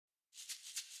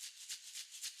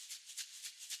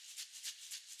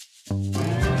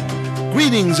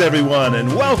Greetings, everyone, and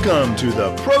welcome to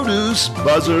the Produce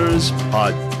Buzzers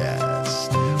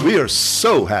podcast. We are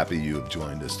so happy you have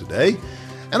joined us today,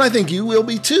 and I think you will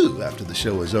be too after the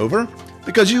show is over,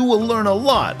 because you will learn a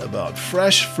lot about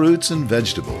fresh fruits and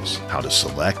vegetables, how to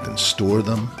select and store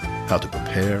them, how to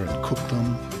prepare and cook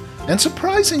them, and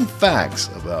surprising facts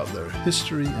about their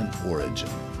history and origin.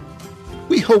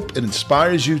 We hope it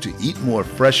inspires you to eat more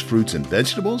fresh fruits and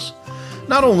vegetables,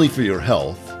 not only for your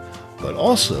health, but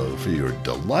also for your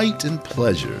delight and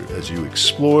pleasure as you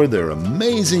explore their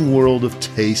amazing world of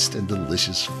taste and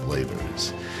delicious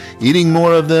flavors. Eating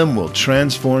more of them will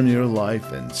transform your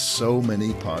life in so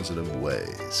many positive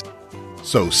ways.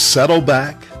 So settle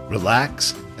back,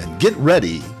 relax, and get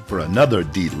ready for another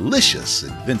delicious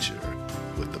adventure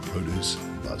with the Produce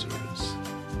Buzzers.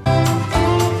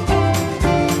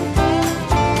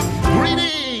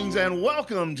 And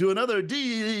welcome to another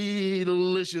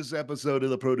delicious episode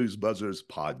of the Produce Buzzers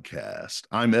podcast.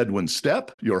 I'm Edwin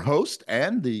Stepp, your host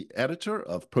and the editor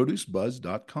of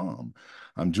ProduceBuzz.com.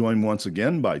 I'm joined once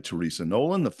again by Teresa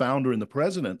Nolan, the founder and the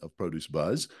president of Produce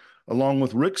Buzz, along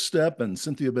with Rick Stepp and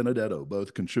Cynthia Benedetto,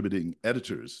 both contributing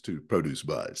editors to Produce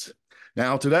Buzz.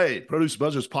 Now today, Produce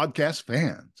Buzzers podcast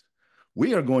fans,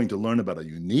 we are going to learn about a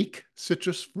unique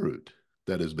citrus fruit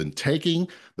that has been taking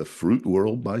the fruit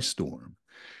world by storm.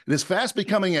 It is fast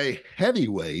becoming a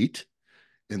heavyweight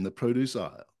in the produce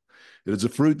aisle. It is a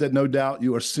fruit that no doubt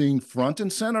you are seeing front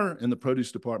and center in the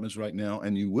produce departments right now,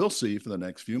 and you will see for the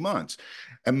next few months.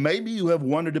 And maybe you have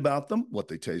wondered about them, what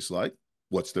they taste like,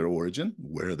 what's their origin,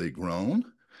 where are they grown.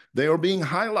 They are being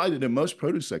highlighted in most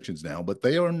produce sections now, but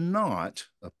they are not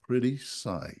a pretty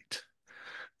sight.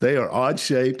 They are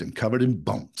odd-shaped and covered in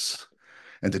bumps.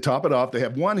 And to top it off, they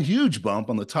have one huge bump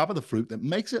on the top of the fruit that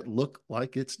makes it look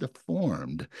like it's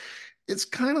deformed. It's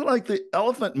kind of like the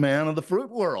elephant man of the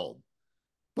fruit world.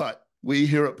 But we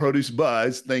here at Produce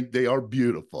Buzz think they are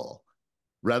beautiful.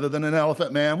 Rather than an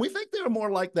elephant man, we think they are more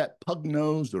like that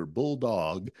pug-nose or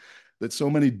bulldog that so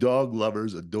many dog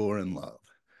lovers adore and love.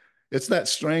 It's that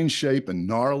strange shape and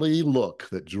gnarly look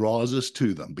that draws us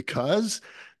to them because,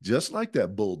 just like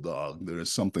that bulldog, there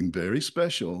is something very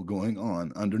special going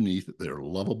on underneath their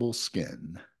lovable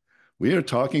skin. We are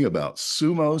talking about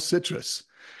Sumo Citrus.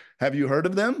 Have you heard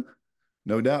of them?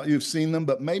 No doubt you've seen them,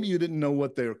 but maybe you didn't know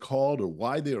what they are called or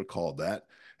why they are called that.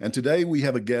 And today we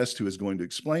have a guest who is going to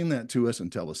explain that to us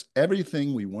and tell us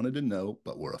everything we wanted to know,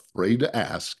 but we're afraid to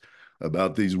ask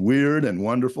about these weird and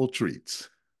wonderful treats.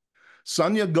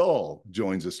 Sunnia Gull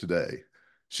joins us today.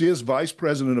 She is Vice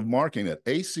President of Marketing at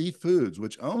AC Foods,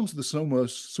 which owns the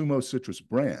Sumo Citrus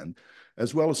brand,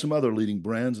 as well as some other leading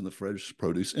brands in the fresh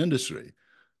produce industry.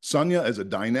 Sunnia is a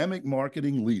dynamic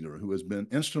marketing leader who has been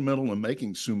instrumental in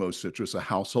making Sumo Citrus a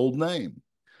household name.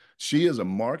 She is a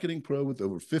marketing pro with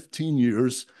over 15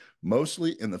 years,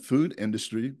 mostly in the food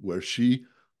industry, where she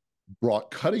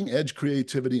brought cutting-edge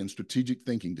creativity and strategic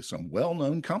thinking to some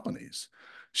well-known companies.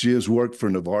 She has worked for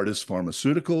Novartis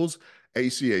Pharmaceuticals,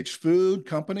 ACH Food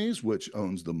Companies, which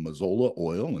owns the Mazola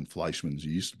Oil and Fleischmann's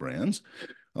Yeast brands,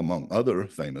 among other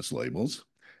famous labels.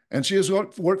 And she has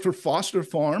worked for Foster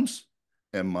Farms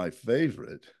and my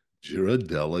favorite,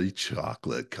 Ghirardelli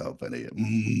Chocolate Company.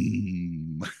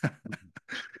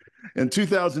 In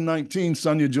 2019,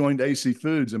 Sunnia joined AC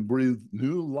Foods and breathed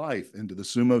new life into the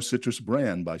Sumo Citrus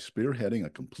brand by spearheading a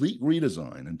complete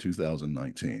redesign in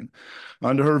 2019.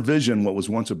 Under her vision, what was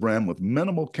once a brand with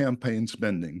minimal campaign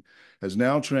spending has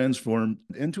now transformed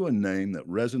into a name that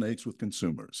resonates with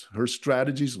consumers. Her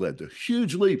strategies led to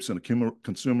huge leaps in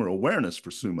consumer awareness for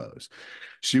Sumos.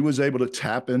 She was able to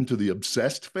tap into the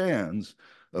obsessed fans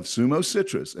of Sumo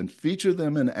Citrus and feature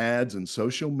them in ads and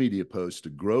social media posts to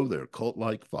grow their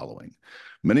cult-like following.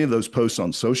 Many of those posts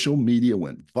on social media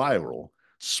went viral,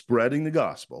 spreading the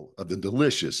gospel of the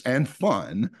delicious and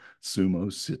fun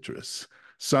Sumo Citrus.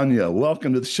 Sunnia,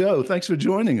 welcome to the show. Thanks for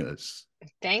joining us.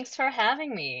 Thanks for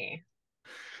having me.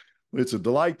 It's a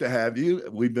delight to have you.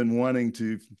 We've been wanting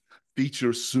to feature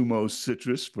Sumo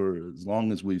Citrus for as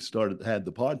long as we've had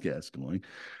the podcast going.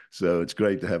 So it's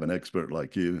great to have an expert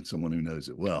like you and someone who knows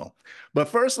it well. But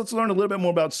first, let's learn a little bit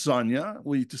more about Sunnia.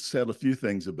 We just said a few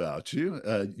things about you.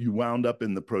 You wound up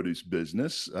in the produce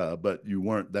business, but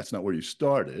that's not where you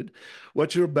started.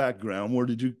 What's your background? Where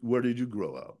did you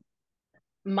grow up?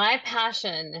 My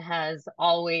passion has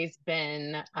always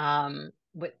been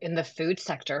in the food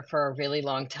sector for a really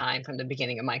long time from the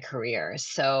beginning of my career.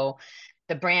 So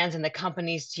the brands and the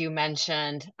companies you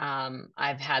mentioned,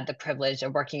 I've had the privilege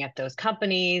of working at those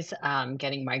companies,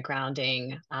 getting my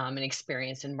grounding and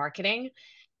experience in marketing.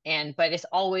 But it's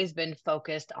always been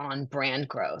focused on brand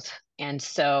growth. And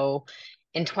so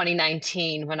in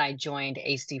 2019, when I joined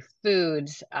AC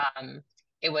Foods,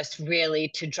 it was really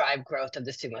to drive growth of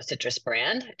the Sumo Citrus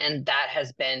brand. And that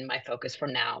has been my focus for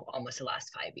now almost the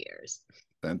last 5 years.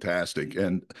 Fantastic.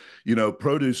 And,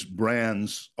 produce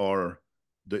brands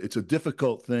it's a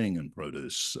difficult thing in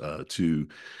produce to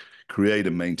create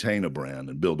and maintain a brand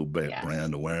and build a Yes.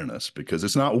 brand awareness because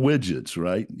it's not widgets,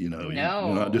 right? You're not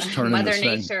No, just turning the Mother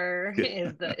same. Nature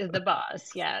is the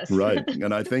boss. Yes. Right.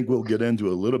 And I think we'll get into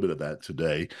a little bit of that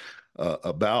today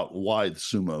about why the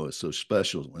sumo is so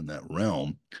special in that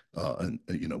realm, and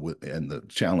the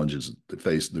challenges that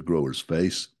the growers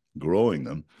face growing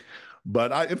them.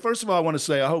 But first of all, I want to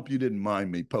say I hope you didn't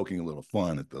mind me poking a little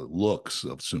fun at the looks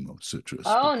of Sumo Citrus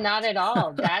Oh, not because at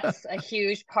all. That's a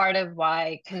huge part of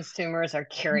why consumers are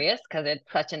curious because it's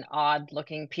such an odd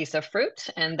looking piece of fruit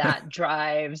and that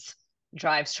drives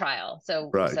trial. So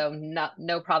right. so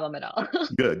no problem at all.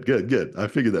 Good, good, good. I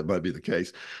figured that might be the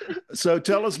case. So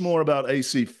tell us more about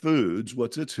AC Foods.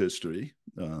 What's its history?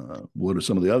 What are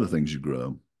some of the other things you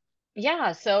grow?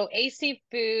 Yeah, so AC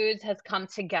Foods has come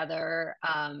together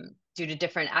due to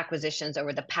different acquisitions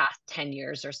over the past 10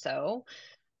 years or so,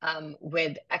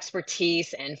 with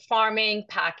expertise in farming,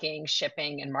 packing,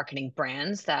 shipping, and marketing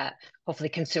brands that hopefully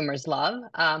consumers love.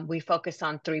 We focus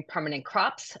on three permanent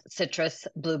crops: citrus,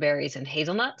 blueberries, and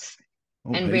hazelnuts.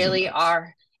 Oh, And really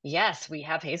hazelnuts. yes, we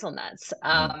have hazelnuts.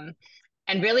 Wow.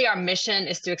 And really, our mission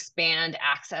is to expand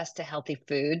access to healthy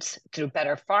foods through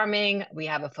better farming. We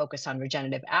have a focus on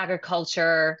regenerative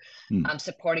agriculture, Hmm.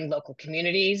 supporting local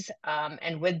communities.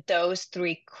 And with those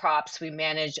three crops, we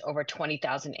manage over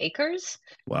 20,000 acres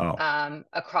Wow.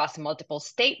 across multiple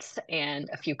states and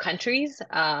a few countries.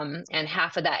 And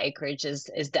half of that acreage is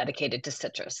dedicated to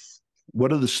citrus.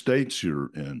 What are the states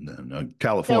you're in then?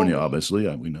 California, So obviously.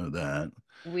 We know that.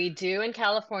 we do in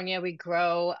California, we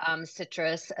grow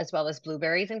citrus as well as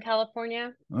blueberries in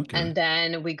California. Okay. And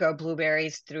then we grow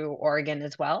blueberries through Oregon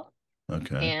as well.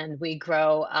 Okay. And we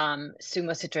grow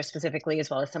Sumo citrus specifically,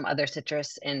 as well as some other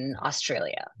citrus in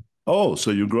Australia. Oh, so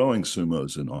you're growing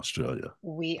sumos in Australia.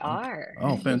 We Okay. are.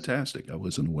 Oh, fantastic. I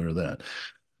wasn't aware of that,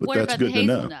 but What that's about the good to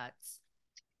know. hazelnuts?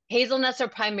 Hazelnuts are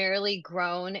primarily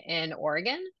grown in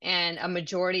Oregon, and a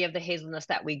majority of the hazelnuts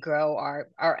that we grow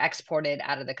are exported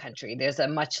out of the country. There's a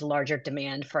much larger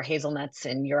demand for hazelnuts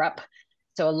in Europe.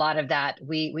 So a lot of that,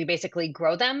 we basically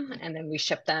grow them and then we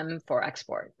ship them for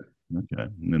export. Okay.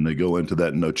 And then they go into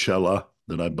that Nutella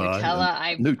that I buy.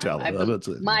 And Nutella, Nutella. That's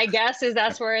it. my guess is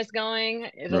that's where it's going.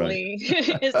 Right. Italy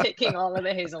is taking all of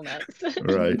the hazelnuts.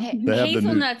 Right. They have the new.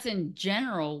 Hazelnuts in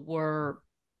general were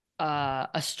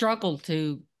a struggle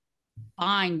to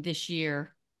find this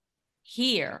year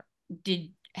here.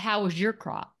 How was your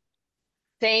crop?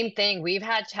 Same thing. We've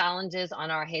had challenges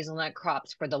on our hazelnut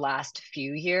crops for the last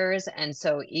few years. And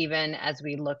so even as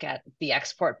we look at the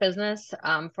export business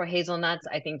for hazelnuts,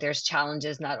 I think there's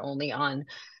challenges not only on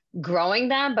growing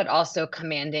them, but also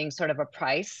commanding sort of a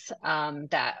price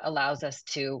that allows us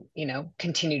to,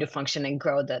 continue to function and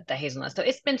grow the hazelnuts. So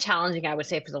it's been challenging, I would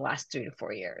say, for the last 3 to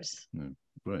 4 years. Yeah,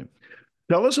 great.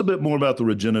 Tell us a bit more about the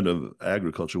regenerative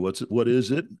agriculture. What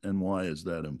is it and why is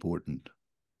that important?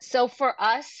 So for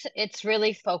us, it's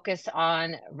really focused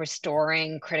on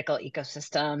restoring critical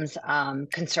ecosystems,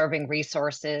 conserving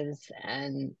resources,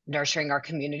 and nurturing our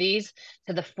communities.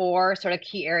 So the four sort of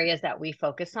key areas that we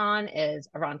focus on is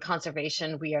around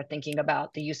conservation. We are thinking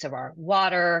about the use of our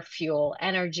water, fuel,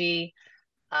 energy.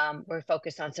 We're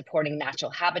focused on supporting natural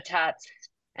habitats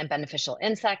and beneficial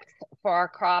insects for our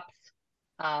crops.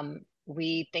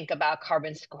 We think about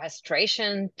carbon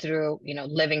sequestration through,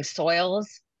 living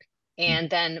soils. And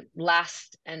then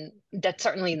last, and that's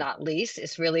certainly not least,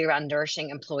 is really around nourishing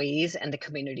employees and the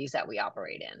communities that we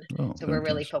operate in. Oh, So we're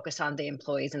really fantastic. focused on the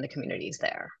employees and the communities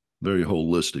there. Very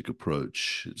holistic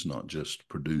approach. It's not just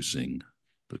producing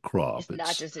the crop. It's not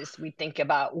It's just this, we think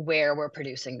about where we're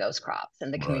producing those crops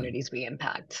and the right, communities we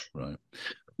impact. right.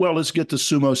 Well, let's get to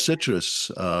Sumo Citrus.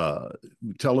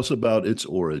 Tell us about its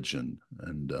origin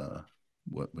and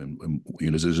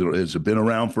has it been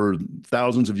around for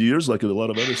thousands of years, like a lot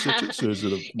of other citrus, or is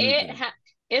it a new thing?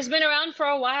 It's been around for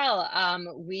a while.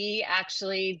 We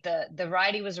actually, the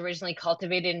variety was originally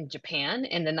cultivated in Japan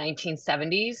in the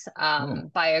 1970s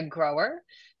by a grower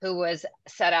who was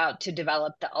set out to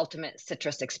develop the ultimate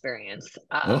citrus experience.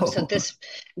 So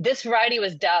this variety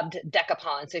was dubbed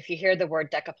Decapon. So if you hear the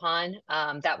word Decapon,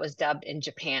 that was dubbed in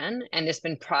Japan, and it's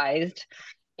been prized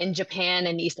in Japan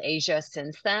and East Asia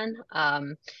since then.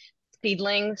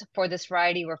 Seedlings for this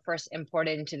variety were first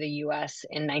imported into the US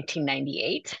in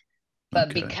 1998. But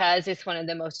Okay. because it's one of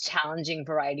the most challenging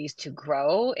varieties to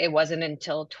grow, it wasn't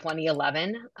until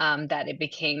 2011 that it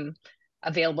became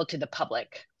available to the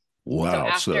public. So Wow.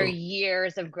 after So,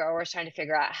 years of growers trying to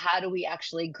figure out how do we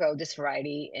actually grow this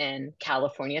variety in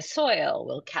California soil,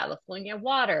 will California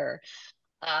water?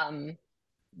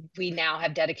 We now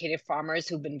have dedicated farmers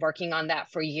who've been working on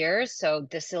that for years. So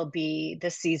this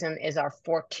season is our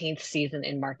 14th season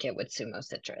in market with Sumo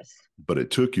Citrus. but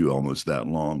it took you almost that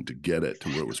long to get it to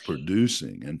where it was Exactly.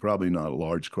 producing, and probably not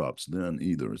large crops then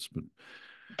either. But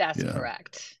That's yeah,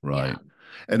 correct. right. Yeah.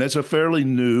 And it's a fairly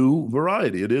new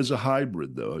variety. It is a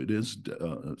hybrid, though. It is.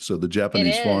 So the It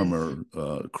Japanese is. farmer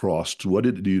crossed.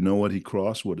 Do you know what he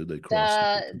crossed? What did they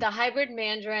cross? The hybrid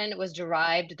mandarin was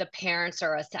derived, the parents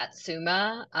are a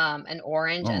Satsuma, an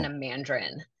orange, and a Oh,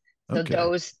 mandarin. So okay.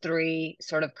 those three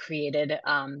sort of created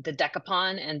the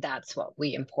decapon, and that's what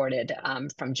we imported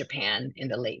from Japan in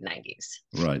the late 90s.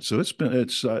 Right. So I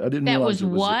didn't That realize was it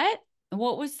was, what?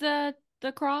 What was the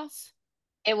cross?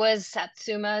 It was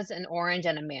Satsumas, an orange,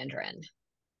 and a mandarin.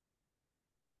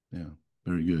 yeah,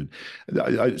 very good.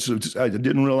 I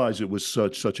didn't realize it was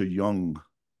such a young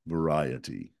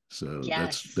variety. So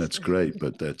Yes. that's great,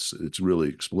 but it's really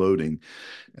exploding.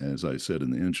 As I said in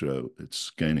the intro,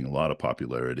 it's gaining a lot of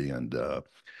popularity, and I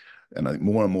think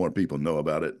more and more people know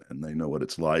about it, and they know what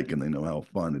it's like, and they know how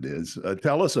fun it is.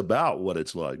 Tell us about what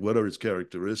it's like. What are its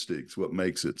characteristics? What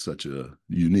makes it such a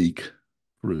unique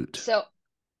fruit? So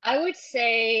I would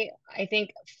say, I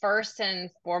think first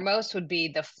and foremost would be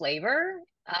the flavor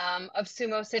of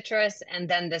Sumo Citrus, and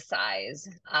then the size.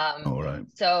 All right.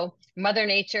 So Mother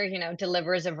Nature,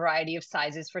 delivers a variety of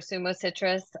sizes for Sumo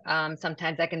Citrus.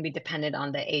 Sometimes that can be dependent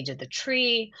on the age of the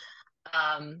tree.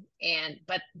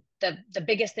 But the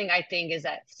biggest thing I think is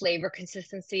that flavor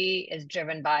consistency is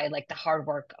driven by like the hard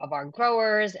work of our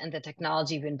growers and the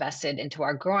technology we've invested into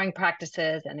our growing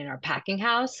practices and in our packing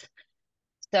house.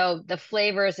 So the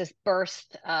flavor is this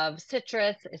burst of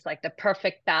citrus. It's like the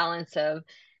perfect balance of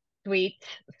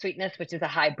sweetness, which is a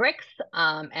high Brix,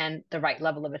 and the right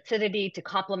level of acidity to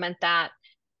complement that.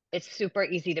 It's super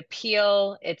easy to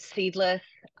peel. It's seedless.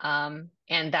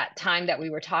 And that time that we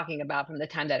were talking about, from the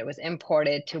time that it was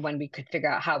imported to when we could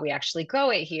figure out how we actually grow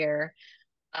it here,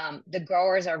 the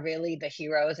growers are really the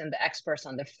heroes and the experts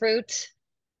on the fruit.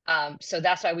 So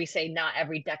that's why we say not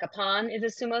every decapon is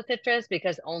a Sumo Citrus,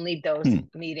 because only those Hmm.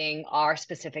 meeting our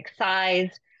specific size,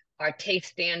 our taste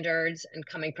standards, and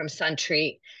coming from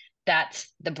Suntreat,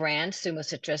 that's the brand. Sumo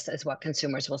Citrus is what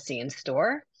consumers will see in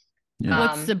store. Yeah.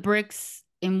 What's the Um, bricks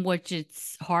in which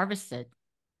it's harvested?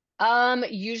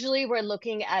 Usually we're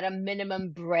looking at a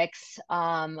minimum Brix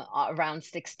around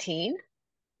 16 is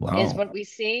Wow. what we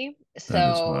see. That is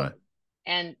high. So,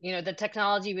 and the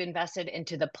technology we invested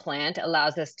into the plant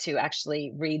allows us to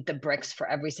actually read the Brix for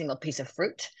every single piece of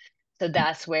fruit. So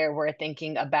that's where we're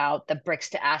thinking about the Brix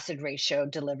to acid ratio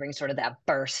delivering sort of that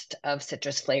burst of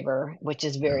citrus flavor, which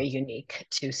is Yeah. very unique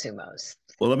to Sumos.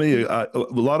 Well, a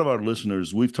lot of our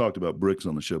listeners, we've talked about Brix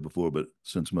on the show before, but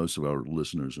since most of our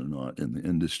listeners are not in the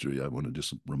industry, I want to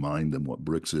just remind them what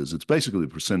Brix is. It's basically the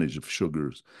percentage of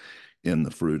sugars in the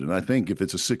fruit. And I think if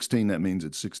it's a 16, that means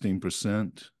it's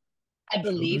 16% I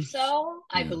believe sugars. so.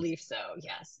 I Yeah. believe so.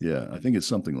 Yes. Yeah, I think it's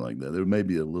something like that. There may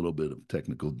be a little bit of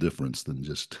technical difference than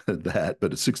just that,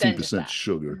 but it's Then just 16% that.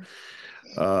 sugar.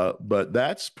 But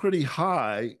that's pretty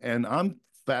high. And I'm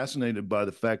fascinated by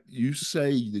the fact you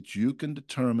say that you can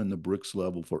determine the Brix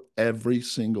level for every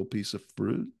single piece of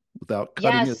fruit without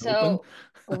Yeah, cutting it open. so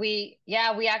we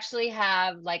actually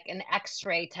have like an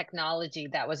X-ray technology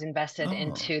that was invested Oh,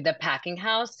 into the packing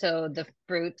house. So the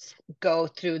fruits go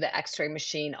through the X-ray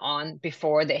machine on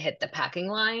before they hit the packing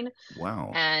line.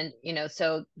 wow. And,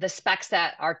 so the specs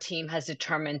that our team has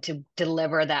determined to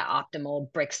deliver that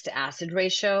optimal Brix to acid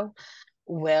ratio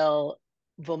will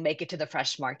will make it to the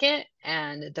fresh market,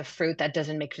 and the fruit that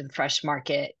doesn't make it to the fresh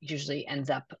market usually ends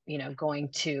up going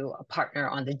to a partner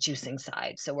on the juicing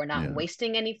side, so we're not Yeah.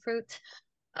 wasting any fruit.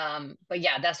 But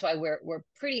yeah, that's why we're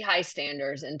pretty high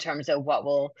standards in terms of what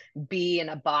will be in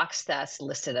a box that's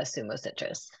listed as Sumo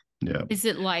Citrus. Yeah. Is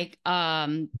it like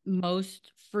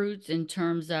most fruits in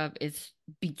terms of it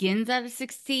begins at a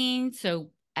 16,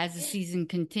 so as the season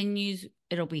continues,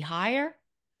 it'll be higher?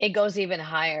 It goes even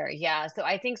higher. Yeah. So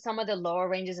I think some of the lower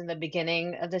ranges in the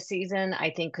beginning of the season,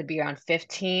 I think could be around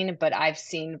 15, but I've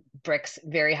seen Brix,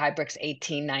 very high Brix,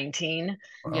 18, 19.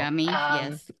 Wow. Yummy,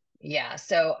 Um, yes. yeah.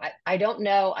 So I don't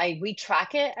know. We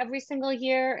track it every single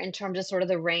year in terms of sort of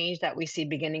the range that we see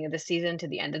beginning of the season to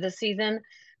the end of the season.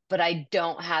 But I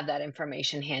don't have that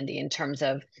information handy in terms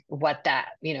of what that,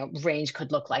 range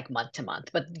could look like month to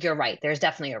month. But you're right. There's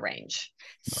definitely a range.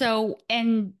 So,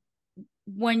 and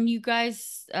when you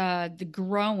guys the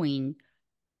growing, Mhm.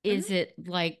 is it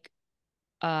like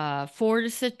for the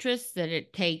citrus that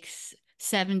it takes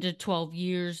 7 to 12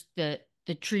 years that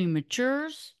the tree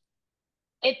matures?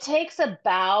 It takes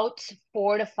about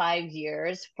 4 to 5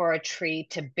 years for a tree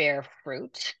to bear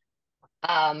fruit.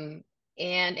 Um,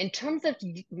 and in terms of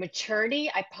maturity,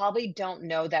 I probably don't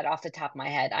know that off the top of my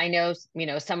head. I know,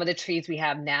 some of the trees we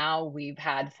have now, we've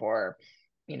had for,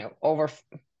 over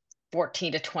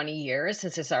 14 to 20 years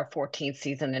since it's our 14th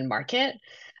season in market.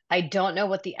 I don't know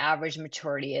what the average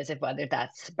maturity is, if whether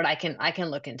that's, but I can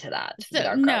look into that with So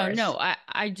our no, growers. no,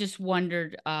 I just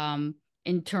wondered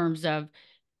in terms of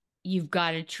you've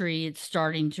got a tree, it's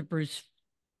starting to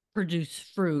produce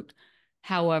fruit.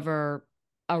 However,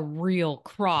 a real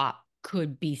crop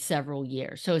could be several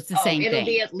years. So it's the Oh, same it'll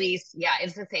be thing. at least, yeah,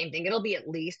 it's the same thing. It'll be at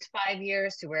least 5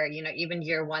 years to where, even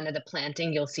year one of the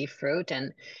planting, you'll see fruit.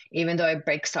 And even though it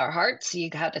breaks our hearts,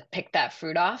 you have to pick that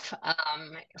fruit off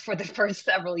for the first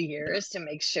several years to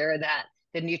make sure that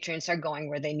the nutrients are going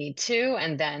where they need to.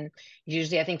 And then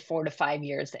usually I think 4 to 5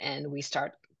 years in, we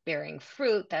start bearing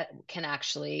fruit that can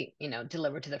actually,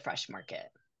 deliver to the fresh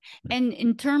market. And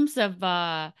in terms of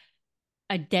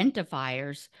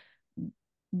identifiers,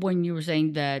 when you were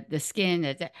saying the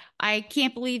skin, I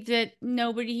can't believe that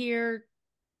nobody here,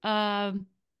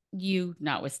 you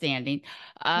notwithstanding,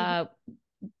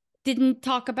 didn't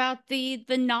talk about the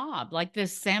knob, like the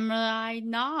samurai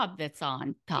knob that's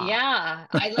on top. Yeah,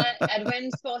 I let Edwin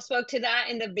spoke to that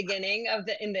in the beginning of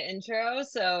in the intro.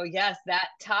 So yes, that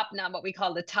top knot, what we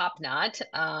call the top knot,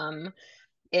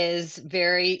 is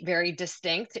very, very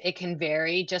distinct. It can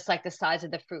vary, just like the size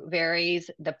of the fruit varies.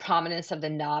 The prominence of the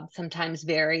knob sometimes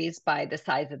varies by the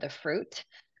size of the fruit.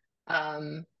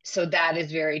 So that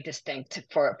is very distinct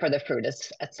for the fruit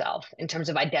itself in terms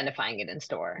of identifying it in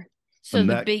store. So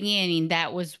the beginning,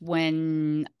 that was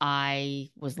when I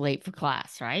was late for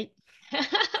class, right?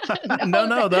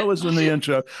 No, that was in the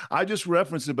intro. I just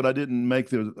referenced it, but I did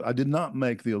not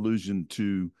make the allusion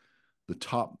to the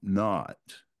top knot.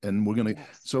 And we're gonna.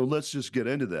 Yes. So let's just get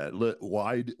into that.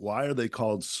 Why are they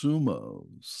called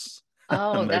sumos?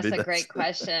 Oh, that's a great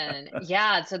question.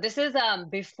 Yeah, so this is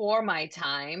before my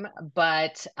time,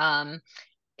 but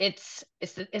it's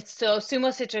so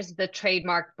Sumo Citrus is the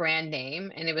trademark brand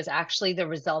name, and it was actually the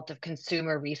result of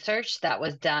consumer research that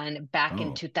was done back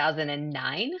in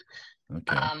 2009.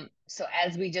 Okay. So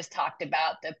as we just talked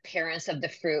about, the appearance of the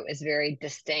fruit is very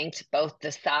distinct, both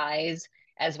the size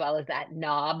as well as that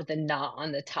knob, the knot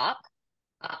on the top.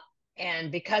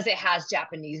 And because it has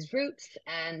Japanese roots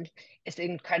and it's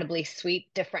incredibly sweet,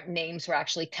 different names were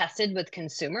actually tested with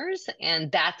consumers.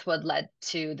 And that's what led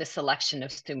to the selection of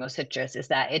Sumo Citrus, is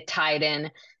that it tied in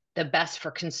the best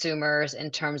for consumers in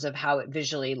terms of how it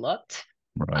visually looked.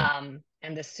 Right.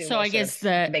 And the Sumo So I guess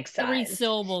the big size. 3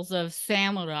 syllables of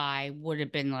samurai would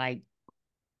have been like,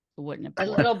 wouldn't have a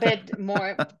worked. little bit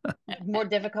more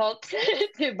difficult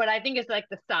but I think it's like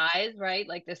the size, right?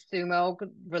 Like the sumo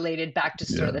related back to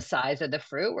sort of the size of the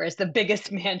fruit, whereas the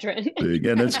biggest mandarin big,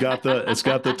 and it's got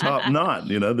the top knot.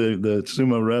 The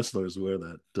sumo wrestlers wear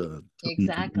that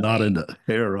exactly knot in the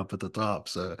hair up at the top.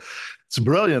 So it's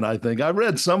brilliant. I think I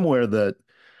read somewhere that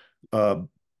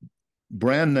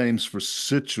brand names for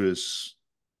citrus,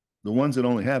 the ones that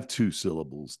only have 2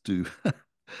 syllables, do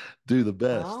the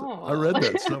best. I read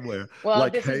that somewhere. Well,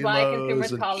 like this is why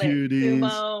consumers halos and call it cuties.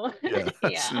 sumo. Yeah,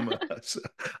 Yeah. sumo.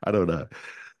 I don't know.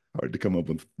 Hard to come up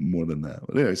with more than that.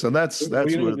 But anyway, so that's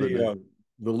where the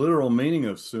literal meaning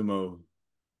of sumo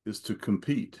is to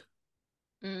compete.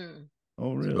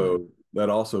 Oh, really? So that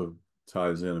also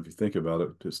ties in, if you think about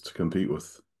it, just to compete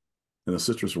with in the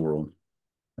citrus world.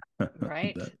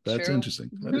 Right. That's interesting.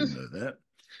 I didn't know that.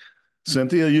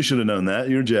 Cynthia, you should have known that.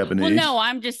 You're Japanese. Well, no,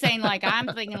 I'm just saying, like, I'm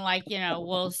thinking, like,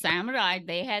 well, samurai,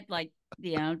 they had, like,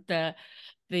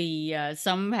 the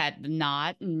some had the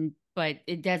knot, but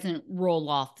it doesn't roll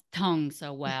off the tongue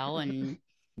so well, and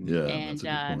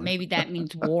maybe that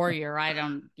means warrior. I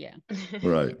don't. Yeah.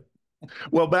 Right.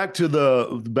 Well, back to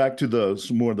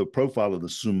the more the profile of the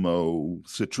Sumo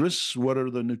citrus. What are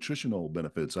the nutritional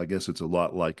benefits? I guess it's a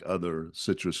lot like other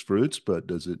citrus fruits, but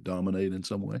does it dominate in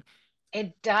some way?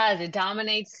 It does. It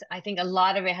dominates. I think a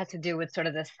lot of it has to do with sort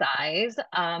of the size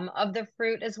of the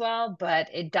fruit as well, but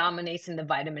it dominates in the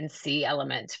vitamin C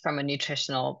element from a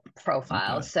nutritional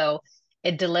profile. Okay. So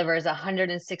it delivers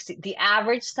 160, the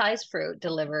average size fruit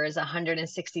delivers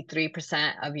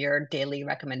 163% of your daily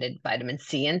recommended vitamin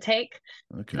C intake.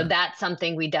 Okay. So that's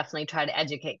something we definitely try to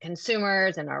educate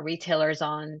consumers and our retailers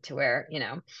on, to where,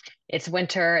 it's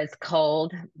winter, it's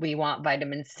cold, we want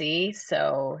vitamin C,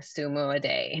 so sumo a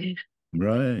day.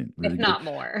 Right. Very if good. not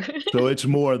more. So it's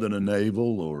more than a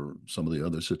navel or some of the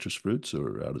other citrus fruits,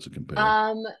 or how does it compare?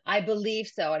 I believe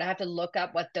so. And I have to look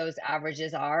up what those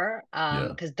averages are, Yeah.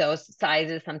 because those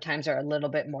sizes sometimes are a little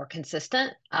bit more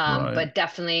consistent. Right. But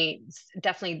definitely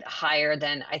higher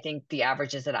than I think the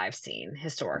averages that I've seen Okay.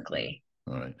 historically.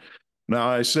 All right. Now,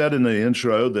 I said in the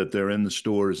intro that they're in the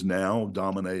stores now,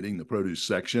 dominating the produce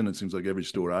section. It seems like every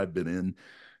store I've been in,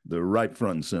 they're right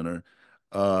front and center.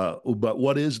 But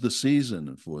what is the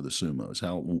season for the Sumos?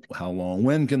 How long?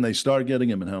 When can they start getting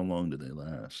them, and how long do they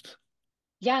last?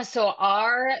 Yeah, so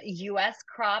our US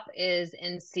crop is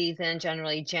in season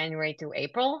generally January through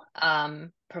April,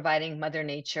 providing Mother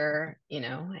Nature,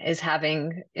 is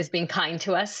being kind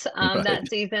to us Right. that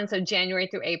season. So January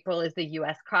through April is the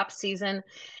US crop season.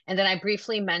 And then I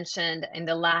briefly mentioned in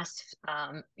the last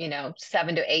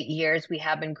 7 to 8 years, we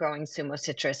have been growing Sumo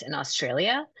Citrus in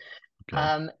Australia.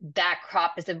 Okay. That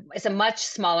crop is a much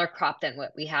smaller crop than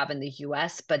what we have in the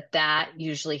US, but that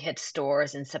usually hits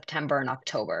stores in September and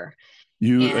October.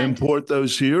 You And import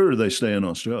those here, or they stay in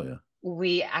Australia?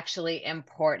 we actually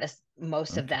import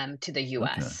most of Okay. them to the Okay.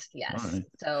 US. All Yes. right.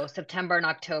 So September and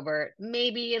October,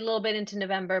 maybe a little bit into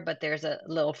November, but there's a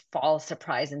little fall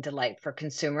surprise and delight for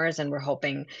consumers. And we're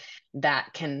hoping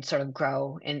that can sort of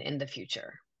grow in the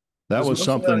future. That Does was most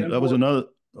of that something. That was import? another.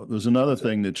 There's another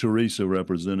thing that Teresa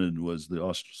represented was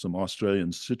some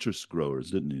Australian citrus growers,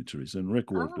 didn't you, Teresa? And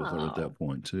Rick worked with her at Oh, that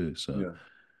point too. So Yeah.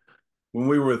 When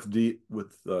we were with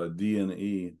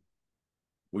D&E,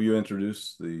 we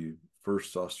introduced the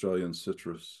first Australian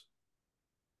citrus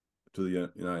to the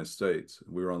United States.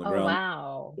 We were on the oh, ground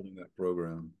wow. building that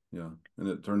program. Yeah. And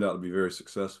it turned out to be very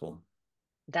successful.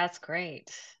 That's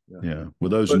great. Yeah. yeah,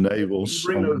 with those But navels.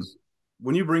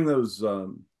 when you bring those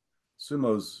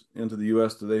sumos into the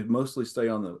US, do they mostly stay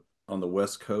on the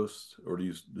West Coast, or do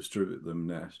you distribute them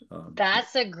nationally?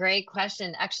 That's a great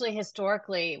question. Actually,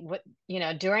 historically,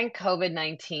 during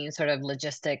COVID-19 sort of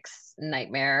logistics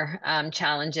nightmare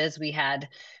challenges, we had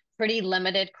pretty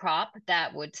limited crop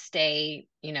that would stay,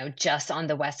 just on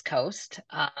the West Coast.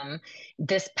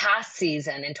 This past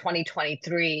season in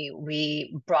 2023,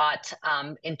 we brought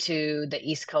into the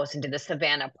East Coast, into the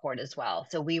Savannah port as well.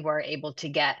 So we were able to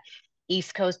get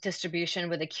East Coast distribution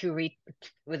with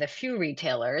a few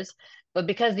retailers, but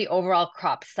because the overall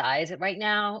crop size right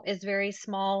now is very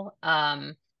small,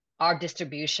 our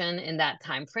distribution in that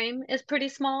time frame is pretty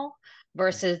small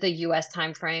versus the US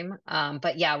time frame.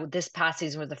 But yeah, this past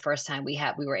season was the first time we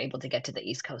were able to get to the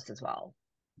East Coast as well.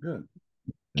 Good.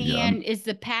 Yeah. And is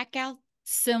the pack out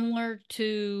similar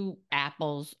to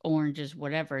apples, oranges,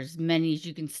 whatever, as many as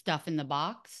you can stuff in the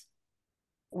box?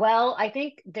 Well, I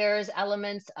think there's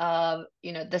elements of,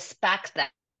 the specs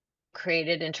that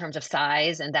created in terms of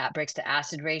size and that bricks to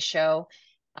acid ratio.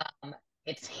 Um,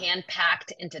 it's hand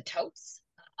packed into totes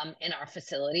in our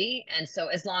facility. And so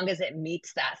as long as it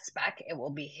meets that spec, it will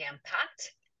be hand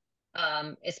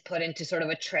packed. It's put into sort of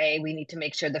a tray. We need to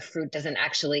make sure the fruit doesn't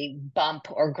actually bump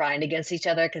or grind against each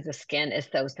other because the skin is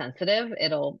so sensitive,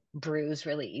 it'll bruise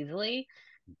really easily.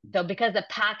 So because the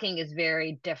packing is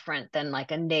very different than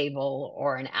like a navel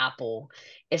or an apple,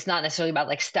 it's not necessarily about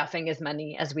like stuffing as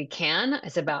many as we can.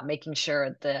 It's about making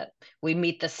sure that we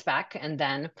meet the spec, and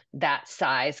then that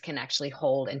size can actually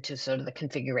hold into sort of the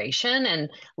configuration and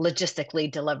logistically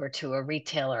deliver to a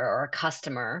retailer or a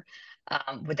customer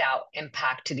without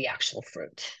impact to the actual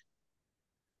fruit.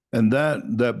 And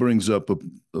that brings up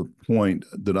a point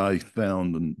that I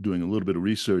found in doing a little bit of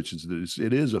research, is that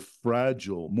it is a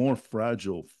more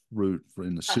fragile fruit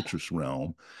in the citrus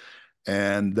realm.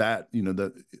 And that,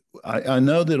 that I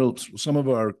know that some of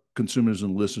our consumers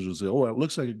and listeners will say, oh, it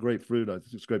looks like a great fruit. I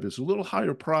think it's great. It's a little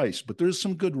higher price, but there's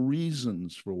some good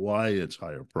reasons for why it's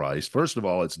higher priced. First of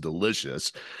all, it's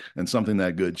delicious, and something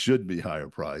that good should be higher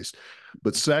priced.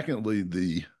 But secondly,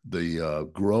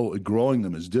 growing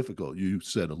them is difficult. You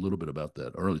said a little bit about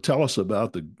that earlier. Tell us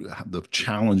about the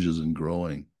challenges in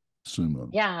growing sumo.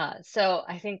 Yeah, so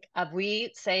I think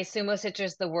we say Sumo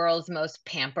Citrus the world's most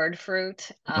pampered fruit.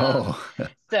 Oh,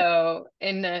 So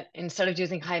instead of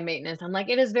using high maintenance, I'm like,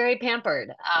 it is very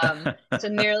pampered. So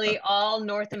nearly all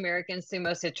North American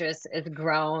Sumo Citrus is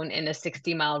grown in a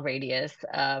 60-mile radius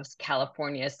of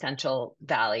California's Central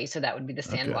Valley. So that would be the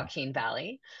San okay, Joaquin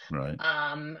Valley. right.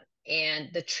 And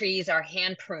the trees are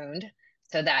hand pruned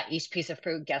so that each piece of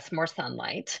fruit gets more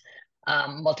sunlight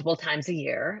multiple times a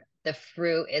year. The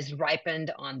fruit is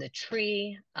ripened on the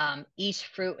tree. Each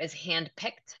fruit is hand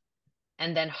picked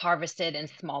and then harvested in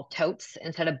small totes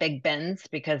instead of big bins,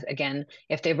 because again,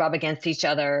 if they rub against each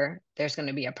other, there's going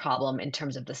to be a problem in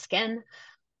terms of the skin.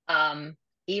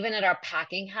 even at our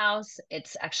packing house,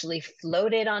 it's actually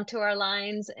floated onto our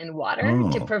lines in water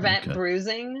to Oh, prevent okay.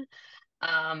 bruising.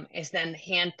 Is then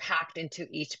hand packed into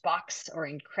each box or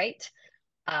in crate.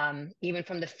 Even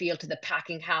from the field to the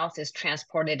packing house is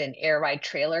transported in air ride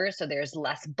trailers, so there's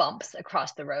less bumps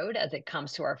across the road as it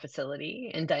comes to our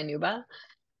facility in Dinuba.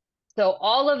 So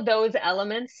all of those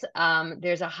elements,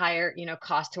 there's a higher,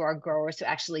 cost to our growers to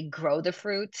actually grow the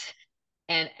fruit,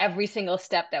 and every single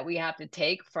step that we have to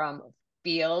take from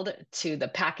field to the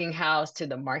packing house to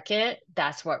the market,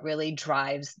 that's what really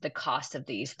drives the cost of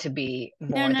these to be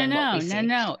more than what we see.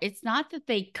 No. It's not that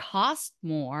they cost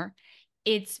more.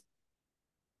 It's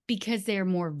because they're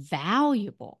more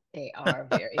valuable. They are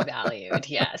very valued,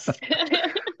 yes.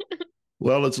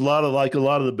 Well, it's a lot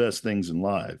of the best things in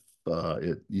life.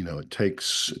 It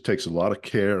takes a lot of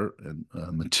care and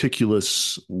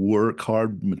meticulous work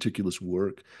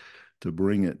to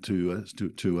bring it to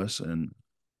us, and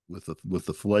with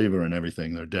the flavor and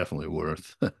everything, they're definitely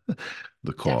worth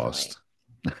the cost.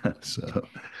 So,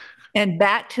 and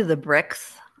back to the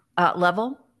bricks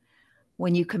level,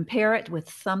 when you compare it with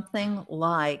something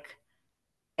like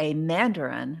a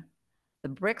mandarin, the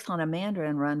bricks on a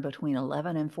mandarin run between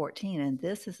 11 and 14, and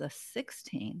this is a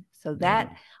 16. So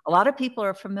that a lot of people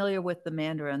are familiar with the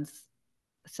mandarins,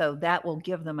 so that will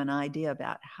give them an idea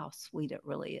about how sweet it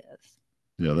really is.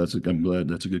 Yeah, I'm glad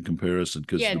that's a good comparison,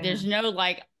 because there's no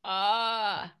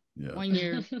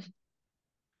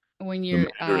when you're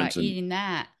eating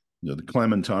that. Yeah, the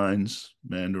clementines,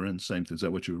 mandarins, same thing. Is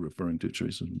that what you're referring to,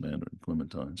 Teresa? Mandarin,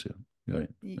 clementines, yeah. Right.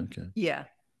 Okay. Yeah.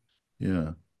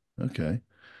 Yeah. Okay.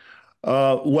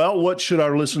 Well, what should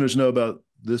our listeners know about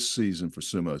this season for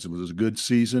Sumo? Was it a good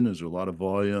season? Is there a lot of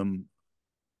volume?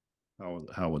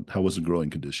 How was the growing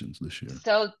conditions this year?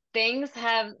 So things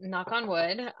have, knock on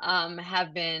wood,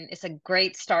 it's a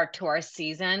great start to our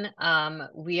season.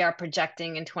 We are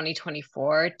projecting in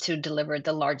 2024 to deliver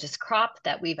the largest crop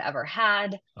that we've ever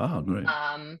had. Oh, great.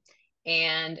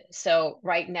 And so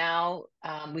right now,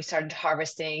 we started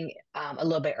harvesting a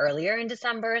little bit earlier in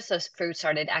December. So fruit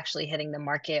started actually hitting the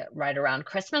market right around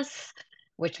Christmas,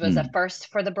 which was a first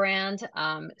for the brand.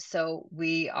 So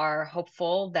we are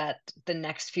hopeful that the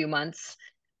next few months,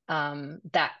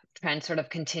 that trend sort of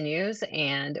continues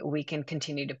and we can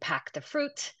continue to pack the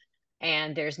fruit.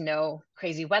 And there's no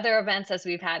crazy weather events as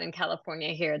we've had in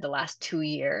California here the last 2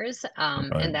 years, Right.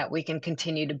 and that we can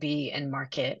continue to be in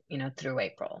market, through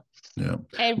April. Yeah.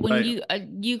 And when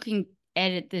you can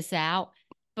edit this out,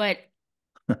 but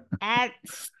at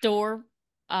store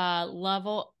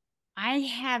level, I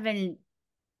haven't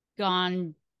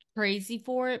gone crazy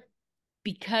for it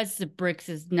because the bricks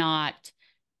is not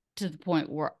to the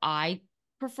point where I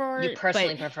prefer it. You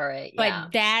personally prefer it, yeah.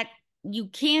 But that you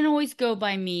can't always go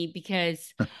by me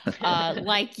because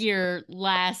like your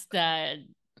last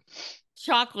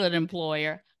chocolate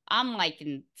employer, I'm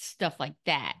liking stuff like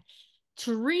that.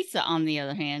 Teresa, on the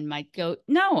other hand, might go,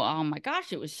 no, oh my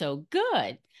gosh, it was so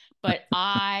good. But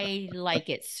I like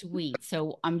it sweet.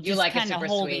 So I'm just kind of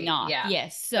holding off. Yeah.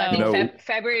 Yes. So I think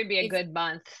February would be a good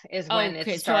month is when it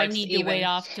starts. So I need to wait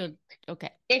off till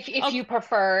If you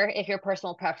prefer, if your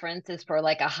personal preference is for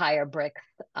like a higher brick,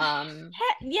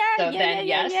 yeah.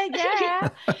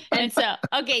 And so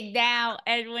now,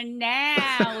 Edwin,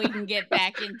 now we can get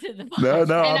back into the No,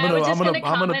 I was just gonna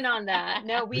comment on that.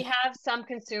 No, we have some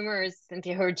consumers,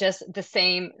 Cynthia, who are just the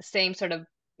same sort of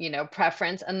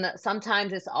preference, and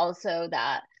sometimes it's also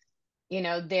that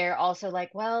they're also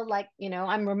like, well,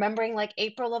 I'm remembering like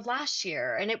April of last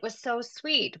year and it was so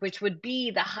sweet, which would be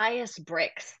the highest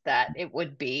bricks that it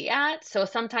would be at. So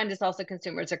sometimes it's also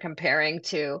consumers are comparing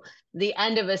to the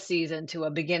end of a season to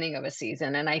a beginning of a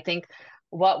season. And I think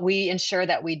what we ensure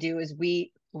that we do is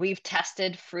we've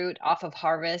tested fruit off of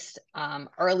harvest,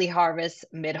 early harvest,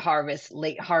 mid harvest,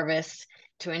 late harvest,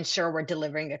 to ensure we're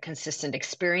delivering a consistent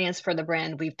experience for the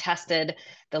brand. We've tested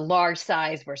the large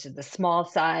size versus the small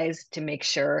size to make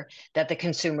sure that the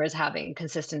consumer is having a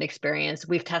consistent experience.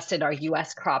 We've tested our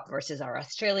US crop versus our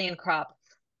Australian crop.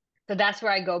 So that's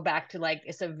where I go back to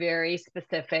it's a very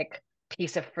specific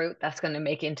piece of fruit that's going to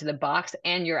make it into the box.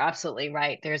 And you're absolutely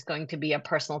right. There's going to be a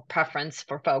personal preference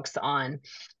for folks on,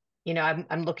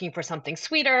 I'm looking for something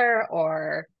sweeter,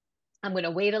 or I'm going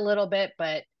to wait a little bit,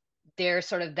 but there's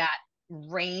sort of that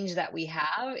range that we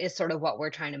have is sort of what we're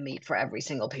trying to meet for every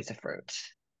single piece of fruit.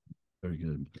 Very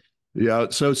good. Yeah.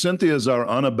 So Cynthia's our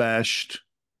unabashed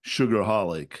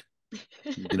sugarholic.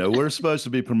 We're supposed to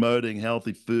be promoting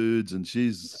healthy foods, and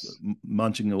she's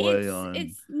munching away on.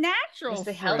 It's natural.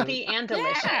 It's healthy and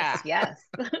delicious. Yeah. Yes.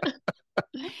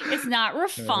 It's not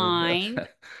refined.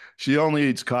 She only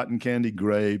eats cotton candy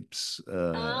grapes.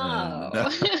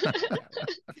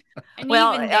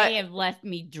 Well, even they have left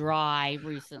me dry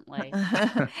recently.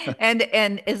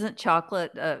 and isn't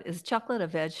chocolate is chocolate a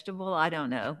vegetable? I don't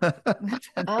know.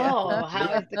 Oh,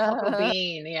 how is the cocoa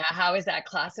bean? Yeah, how is that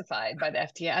classified by the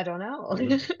FDA? I don't know.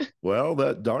 Well,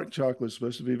 that dark chocolate is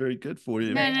supposed to be very good for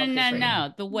you. Very healthy for you.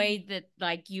 No. The way that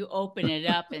like you open it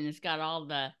up and it's got all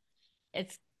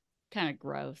it's kind of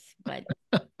gross, but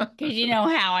because you know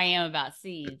how I am about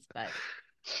seeds, but.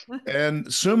 And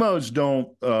sumos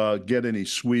don't get any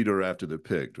sweeter after they're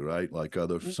picked, right? Like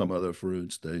some other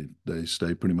fruits, they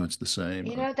stay pretty much the same.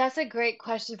 You know, that's a great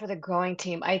question for the growing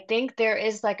team. I think there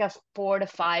is like a 4 to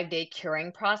 5 day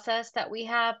curing process that we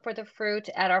have for the fruit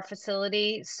at our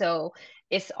facility. So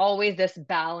it's always this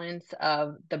balance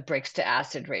of the Brix to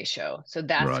acid ratio. So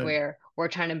that's Right. where we're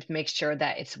trying to make sure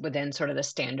that it's within sort of the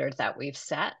standards that we've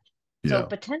set. So Yeah.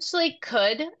 potentially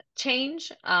could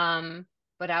change,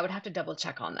 but I would have to double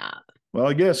check on that. Well,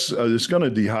 I guess it's going to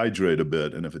dehydrate a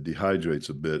bit, and if it dehydrates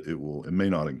a bit, it may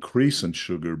not increase in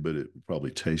sugar, but it will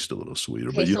probably taste a little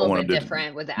sweeter. But Tastes you a don't little want bit them to,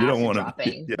 different with the you don't acid want them,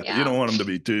 dropping. yeah, you don't want them to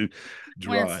be too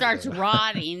dry. When it starts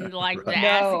rotting, like Right. the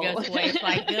acid goes away, it's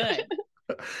like good.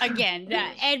 Again,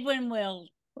 Edwin will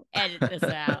edit this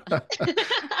out.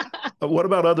 What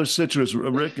about other citrus?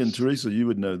 Rick and Teresa, you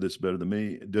would know this better than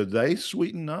me. Do they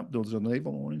sweeten up? Does a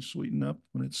navel orange sweeten up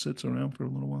when it sits around for a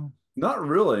little while? Not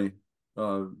really.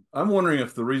 I'm wondering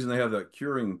if the reason they have that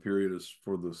curing period is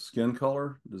for the skin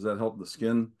color. Does that help the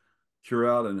skin cure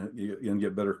out and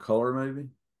get better color maybe?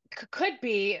 Could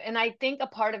be. And I think a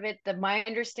part of it, my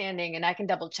understanding, and I can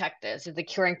double check this, is the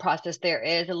curing process, there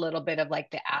is a little bit of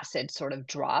like the acid sort of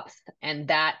drops, and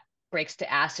that breaks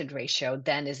to acid ratio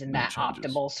then is in that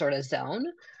optimal sort of zone.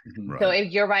 Mm-hmm. Right. So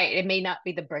you're right, it may not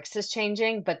be the Brix is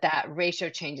changing, but that ratio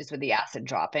changes with the acid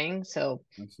dropping. So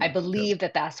I believe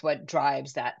that that's what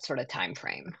drives that sort of time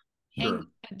frame. Sure. And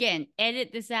again,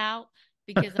 edit this out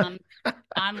because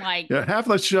I'm like, yeah, half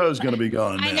the show is going to be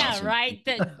gone. I now, know, right?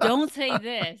 Don't say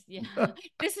this. Yeah,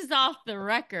 this is off the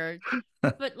record.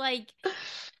 But like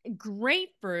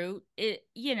grapefruit, it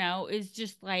is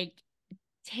just like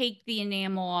take the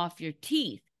enamel off your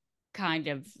teeth, kind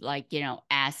of like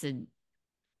acid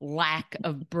lack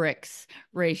of Brix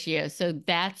ratio. So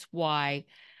that's why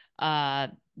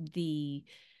something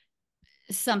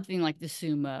like the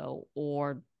Sumo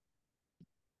or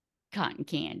cotton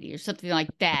candy or something like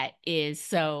that is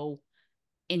so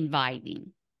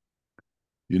inviting.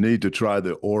 You need to try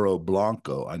the Oro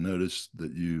Blanco. I noticed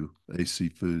that AC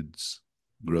Foods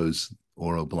grows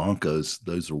Oro Blancos.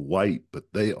 Those are white, but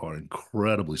they are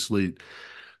incredibly sweet.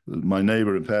 My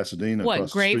neighbor in Pasadena. What,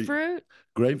 across the street, grapefruit?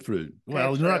 Grapefruit.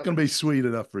 Well, they're not going to be sweet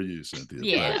enough for you, Cynthia.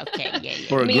 Yeah. Okay. Yeah.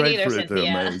 For a Me neither, grapefruit, they're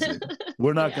Cynthia. amazing.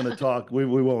 We're not going to talk. We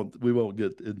won't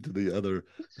get into the other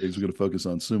things. We're going to focus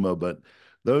on Sumo, but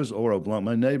those Oro Blanc.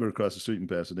 My neighbor across the street in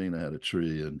Pasadena had a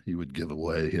tree, and he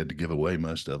had to give away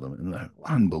most of them, and they're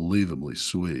unbelievably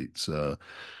sweet. So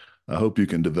I hope you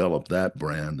can develop that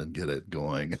brand and get it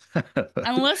going.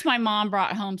 Unless my mom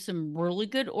brought home some really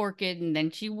good orchid, and then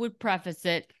she would preface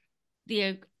it,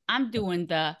 I'm doing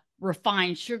the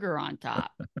refined sugar on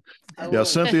top. Yeah,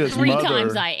 Cynthia's Three mother.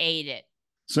 times I ate it.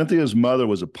 Cynthia's mother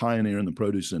was a pioneer in the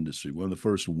produce industry, one of the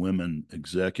first women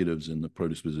executives in the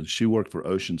produce business. She worked for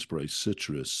Ocean Spray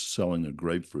Citrus, selling a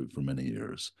grapefruit for many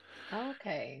years.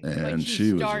 Okay. And but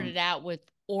she started out with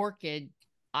Orchid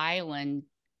Island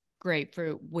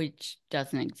grapefruit, which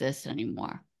doesn't exist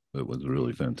anymore. It was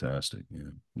really fantastic.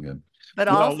 Yeah. But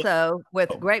also with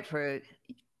grapefruit,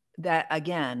 that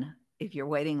again, if you're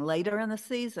waiting later in the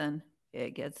season,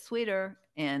 it gets sweeter.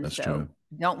 And That's so true.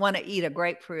 don't want to eat a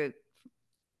grapefruit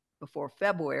before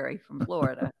February from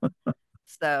Florida.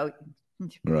 So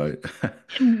right.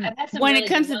 When it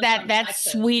comes to that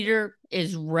sweeter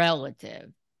is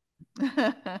relative.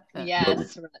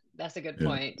 Yes, that's a good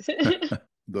point.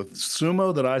 The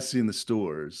Sumo that I see in the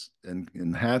stores,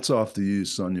 and hats off to you,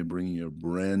 Sunnia, bringing your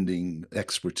branding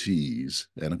expertise,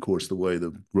 and of course the way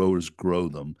the growers grow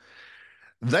them.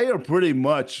 They're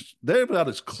about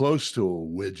as close to a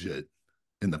widget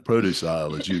in the produce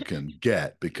aisle as you can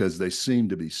get, because they seem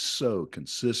to be so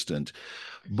consistent.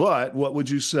 But what would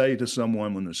you say to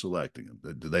someone when they're selecting them?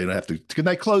 Do they can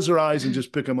they close their eyes and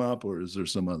just pick them up, or is there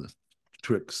some other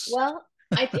tricks? Well,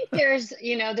 I think there's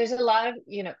a lot of,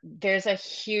 there's a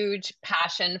huge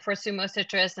passion for Sumo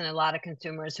Citrus and a lot of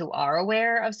consumers who are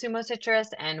aware of Sumo Citrus.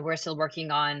 And we're still working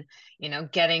on,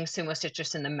 getting Sumo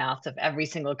Citrus in the mouth of every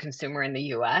single consumer in the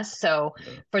US. So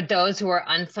for those who are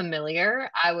unfamiliar,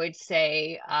 I would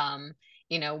say,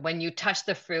 when you touch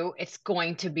the fruit, it's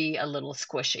going to be a little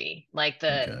squishy. Like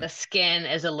the skin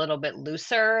is a little bit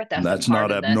looser. That's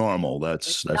not abnormal.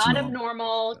 That's not normal.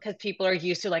 abnormal because people are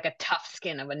used to like a tough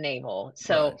skin of a navel.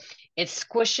 So it's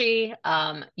squishy.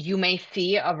 You may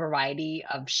see a variety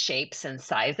of shapes and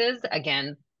sizes.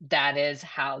 Again, that is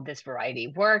how this variety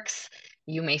works.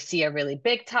 You may see a really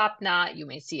big top knot. You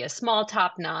may see a small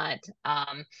top knot.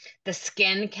 The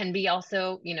skin can be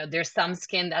also, there's some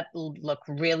skin that will look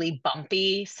really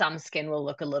bumpy. Some skin will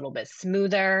look a little bit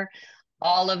smoother.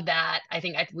 All of that, I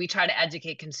think we try to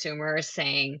educate consumers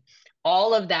saying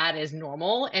all of that is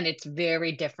normal and it's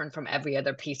very different from every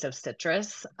other piece of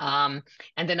citrus. And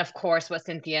then, of course, what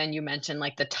Cynthia and you mentioned,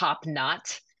 like the top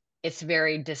knot, it's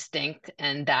very distinct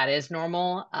and that is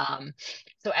normal.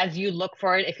 So as you look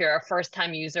for it, if you're a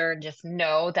first-time user, just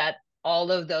know that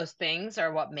all of those things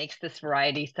are what makes this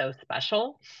variety so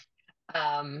special.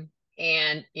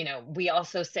 And, we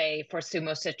also say for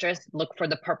Sumo Citrus, look for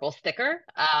the purple sticker.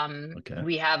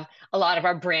 We have a lot of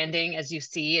our branding, as you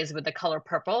see, is with the color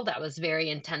purple. That was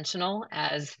very intentional,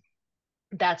 as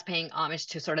that's paying homage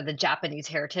to sort of the Japanese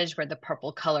heritage, where the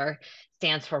purple color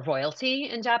stands for royalty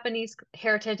in Japanese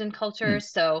heritage and culture.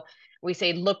 So we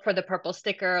say, look for the purple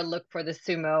sticker, look for the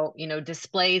Sumo,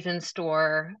 displays in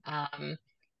store,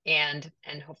 and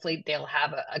hopefully they'll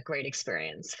have a great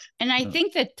experience. And I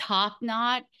think the top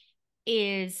knot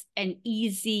is an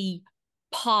easy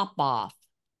pop off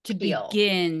to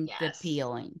begin the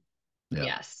peeling.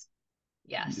 Yes.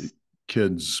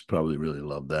 Kids probably really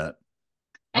love that.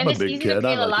 I'm a big kid.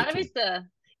 A lot of it's the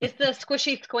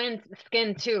squishy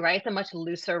skin too, right? It's a much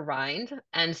looser rind,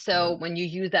 and so when you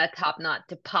use that top knot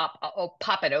to pop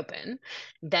it open,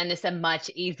 then it's a much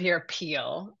easier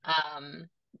peel.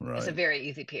 It's a very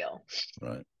easy peel.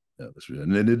 Right. Yeah, that's right.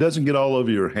 And then it doesn't get all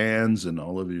over your hands and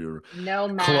all over your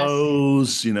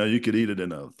clothes. You could eat it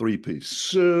in a 3-piece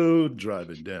suit,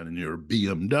 driving down in your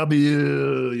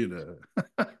BMW.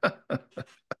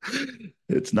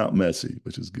 It's not messy,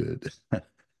 which is good.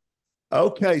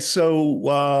 Okay, so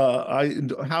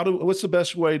what's the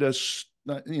best way to,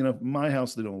 my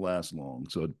house, they don't last long,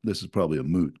 so this is probably a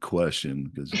moot question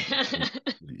because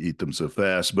you eat them so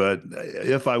fast. But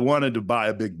if I wanted to buy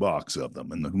a big box of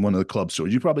them in one of the club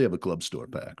stores, you probably have a club store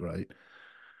pack, right?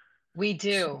 We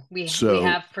do. We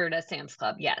have fruit at Sam's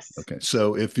Club. Yes. Okay,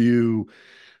 so if you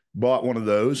bought one of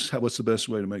those, what's the best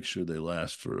way to make sure they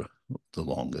last for the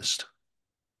longest?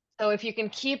 So if you can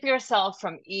keep yourself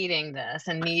from eating this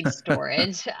and need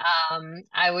storage,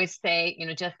 I would say,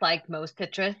 just like most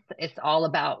citrus, it's all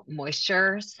about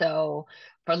moisture. So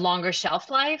for longer shelf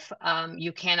life,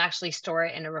 you can actually store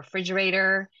it in a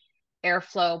refrigerator.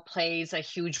 Airflow plays a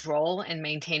huge role in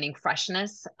maintaining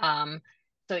freshness.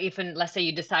 So even, let's say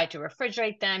you decide to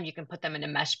refrigerate them, you can put them in a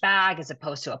mesh bag as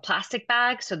opposed to a plastic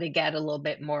bag, so they get a little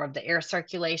bit more of the air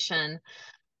circulation.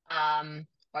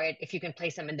 Or if you can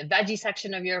place them in the veggie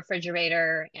section of your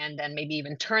refrigerator and then maybe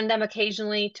even turn them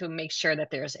occasionally to make sure that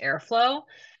there's airflow,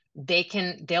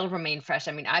 they'll remain fresh.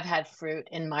 I mean, I've had fruit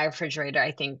in my refrigerator.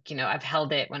 I think, I've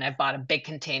held it when I've bought a big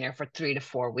container for 3 to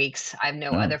 4 weeks. I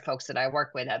know other folks that I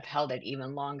work with have held it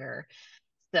even longer.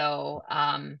 So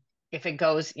if it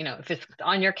goes, if it's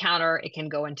on your counter, it can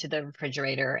go into the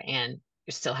refrigerator and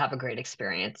you still have a great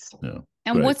experience. Yeah.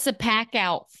 And what's the pack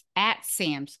out at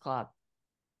Sam's Club?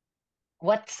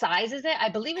 What size is it? I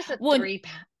believe it's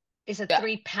a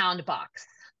 3-pound box.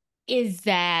 Is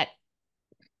that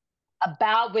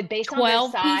about based on their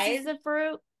size, pieces of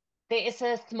fruit? It's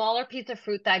a smaller piece of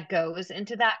fruit that goes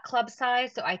into that club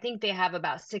size. So I think they have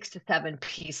about 6 to 7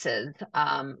 pieces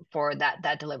for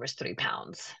that delivers 3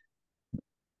 pounds.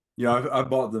 Yeah, I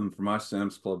bought them for my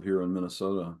Sam's Club here in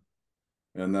Minnesota,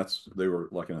 and they were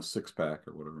like in a 6-pack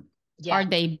or whatever. Yeah. Are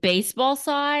they baseball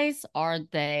size? Are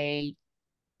they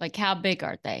like, how big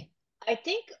are they? I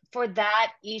think for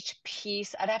that, each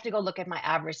piece, I'd have to go look at my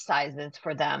average sizes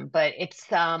for them, but it's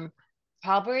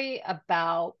probably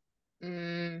about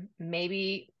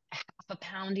maybe half a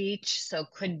pound each. So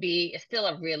it's still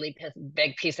a really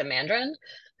big piece of mandarin.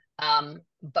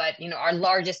 But, our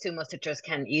largest Sumo Citrus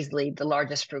the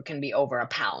largest fruit can be over a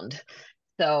pound.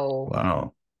 So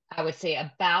wow. I would say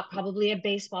about probably a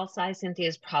baseball size. Cynthia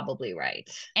is probably right.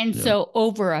 And so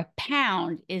over a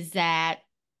pound, is that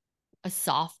a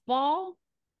softball?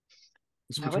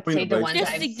 I would say the ones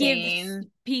just I've to seen. Give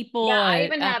people. Yeah, I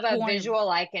even have a visual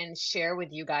I can share with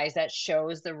you guys that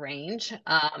shows the range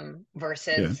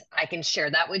versus I can share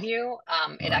that with you.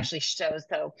 It actually shows.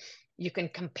 So you can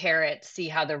compare it, see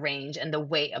how the range and the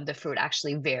weight of the fruit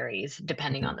actually varies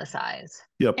depending on the size.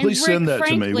 Yeah, please Rick, send that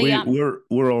to me. frankly,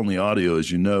 We're on the audio,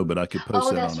 as you know, but I could post Oh,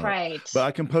 that that's on our, right. but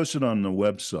I can post it on the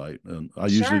website, and I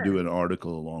usually do Sure. an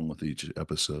article along with each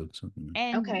episode. So,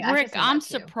 And Okay, I Rick, can send I'm that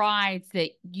to you. surprised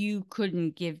that you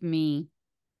couldn't give me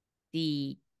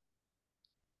the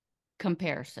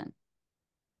comparison.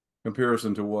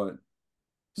 Comparison to what?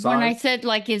 When I Size? said,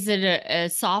 like, is it a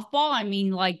softball? I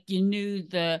mean, like, you knew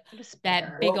It was bigger.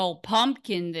 that big old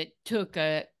pumpkin that took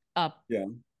a Yeah.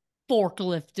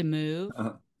 forklift to move.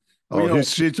 Well, you know,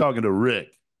 she's talking to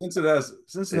Rick. since it has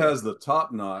the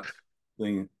top knot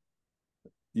thing,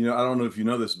 you know, I don't know if you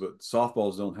know this, but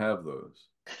softballs don't have those.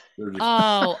 They're just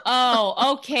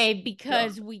Okay,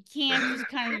 because we can't just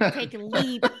kind of take a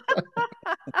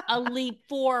leap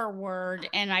forward,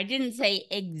 and I didn't say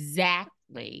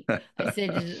exactly. I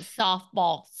said is it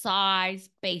softball size,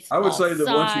 baseball I would say that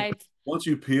size. once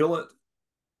you peel it,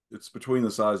 it's between the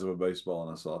size of a baseball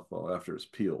and a softball after it's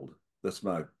peeled. That's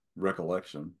my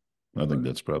recollection. I think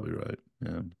that's probably right.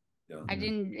 Yeah.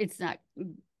 It's not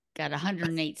got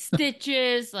 108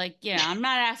 stitches. Like, I'm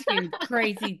not asking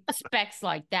crazy specs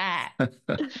like that.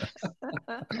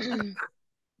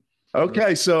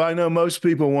 Okay, so I know most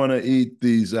people want to eat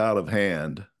these out of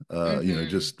hand. Mm-hmm.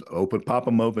 Just pop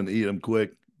them open, eat them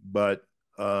quick. But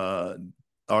are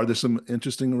there some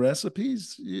interesting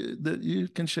recipes that you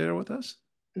can share with us?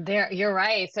 You're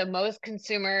right. So most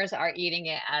consumers are eating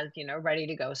it as, ready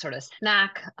to go sort of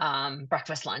snack,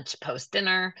 breakfast, lunch, post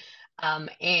dinner.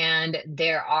 And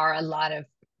there are a lot of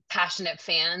passionate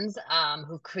fans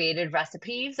who've created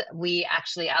recipes.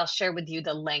 I'll share with you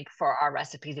the link for our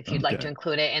recipes if you'd like to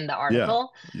include it in the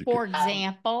article. Yeah, for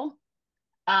example,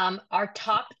 our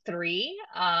top three,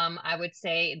 I would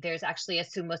say there's actually a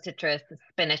Sumo Citrus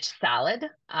spinach salad.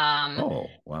 Oh,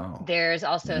 wow. There's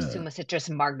also a Sumo Citrus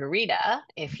margarita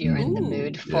if you're in the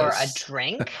mood for a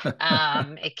drink.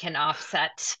 It can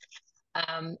offset.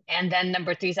 And then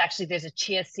number three is actually there's a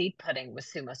chia seed pudding with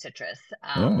Sumo Citrus.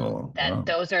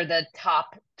 Those are the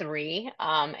top three.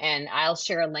 And I'll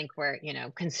share a link where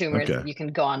consumers you can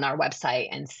go on our website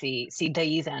and see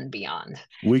these and beyond.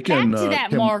 We can back to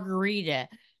that margarita.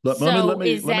 Let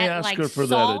me ask like her for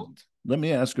salt? that. Let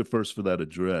me ask her first for that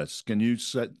address. Can you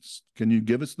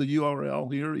give us the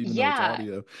URL here, even though it's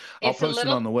audio? I'll post it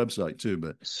on the website too,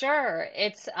 but sure.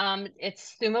 It's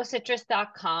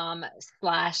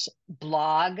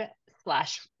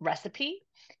sumocitrus.com/blog/recipe.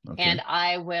 Okay. And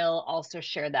I will also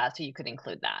share that so you could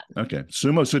include that. Okay.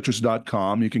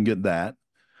 Sumocitrus.com. You can get that.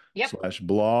 Yep.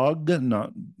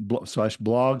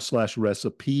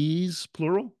 /blog/recipes,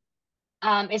 plural.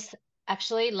 It's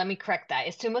actually, let me correct that.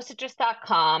 It's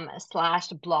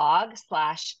sumocitrus.com/blog/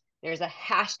 there's a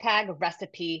hashtag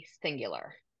recipe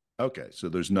singular. Okay. So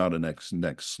there's not a next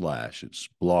slash. It's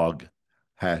blog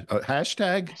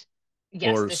hashtag.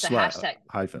 Yes, there's a hashtag.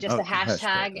 Hyphen. Just a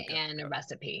hashtag and a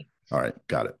recipe. All right.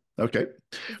 Got it. Okay.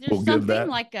 Is there something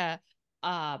like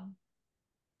an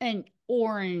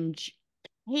orange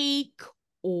cake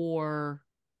or?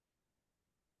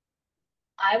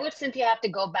 I would simply have to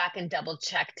go back and double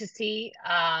check to see.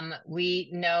 We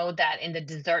know that in the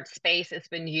dessert space, it's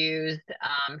been used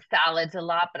salads a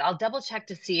lot, but I'll double check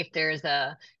to see if there's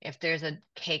a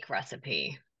cake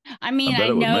recipe. I mean, I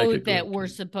know that we're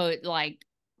supposed like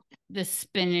the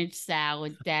spinach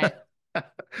salad that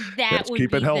would be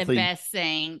the best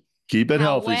thing. Keep it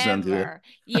healthy, Cynthia.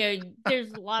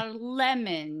 There's a lot of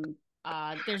lemon.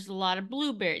 There's a lot of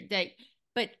blueberry.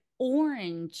 But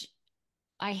orange.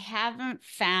 I haven't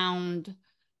found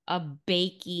a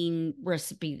baking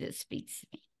recipe that speaks to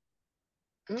me.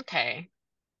 Okay.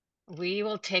 We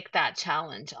will take that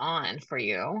challenge on for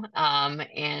you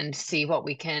and see what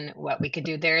we could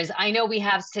do. I know we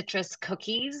have citrus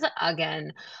cookies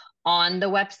again on the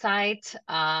website.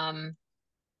 And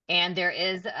there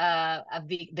is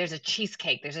there's a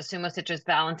cheesecake. There's a Sumo Citrus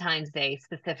Valentine's Day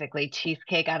specifically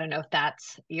cheesecake. I don't know if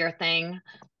that's your thing.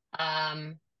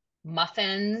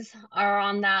 Muffins are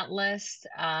on that list.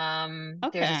 There's a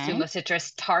Sumo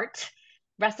Citrus tart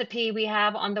recipe we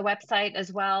have on the website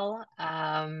as well.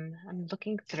 I'm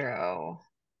looking through.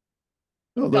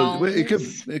 Well,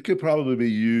 it could probably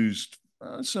be used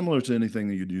similar to anything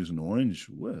that you'd use an orange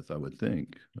with, I would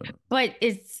think. But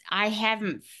I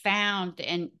haven't found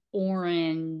an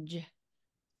orange.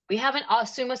 We have an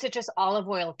Sumo Citrus olive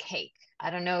oil cake.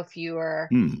 I don't know if you are.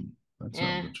 That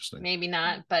sounds interesting. Maybe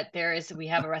not, but we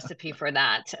have a recipe for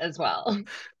that as well.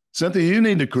 Cynthia, you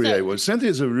need to create one.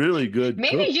 Cynthia's a really good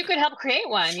Maybe cook. you could help create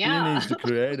one. She needs to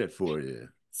create it for you.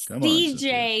 Come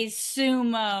DJ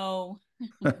Sumo.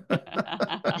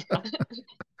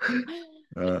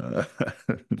 Uh,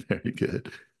 very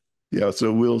good. Yeah,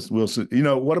 so we'll see. You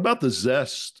know, what about the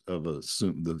zest of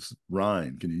the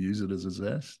rind? Can you use it as a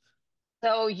zest?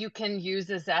 So you can use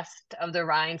the zest of the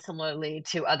rind similarly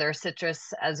to other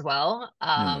citrus as well.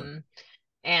 Yeah.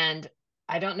 And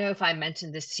I don't know if I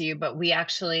mentioned this to you, but we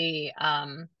actually,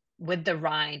 with the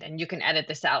rind, and you can edit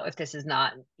this out if this is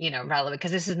not, relevant,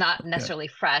 because this is not Okay. necessarily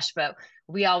fresh, but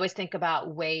we always think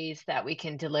about ways that we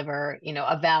can deliver,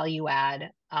 a value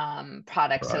add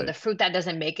product. So Right. the fruit that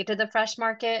doesn't make it to the fresh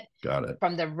market, Got it.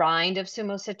 from the rind of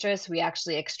Sumo Citrus, we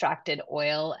actually extracted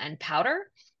oil and powder,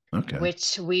 Okay.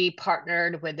 which we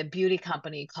partnered with a beauty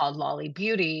company called Lolly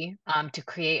Beauty to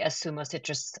create a Sumo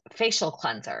Citrus facial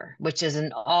cleanser, which is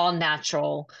an all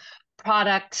natural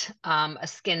product, a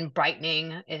skin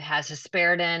brightening. It has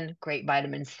asparagine, great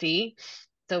vitamin C.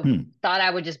 So thought I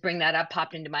would just bring that up,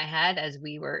 popped into my head as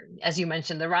you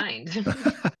mentioned, the rind.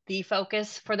 The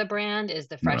focus for the brand is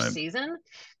the fresh Right. season.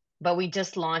 But we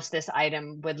just launched this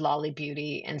item with Lolly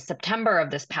Beauty in September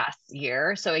of this past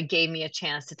year. So it gave me a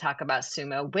chance to talk about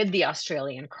sumo with the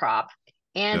Australian crop.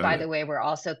 And by the way, we're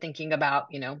also thinking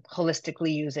about,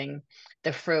 holistically using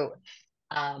the fruit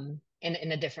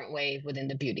in a different way within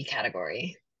the beauty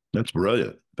category. That's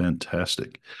brilliant.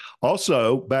 Fantastic.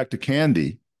 Also, back to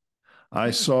candy,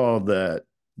 I saw that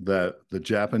the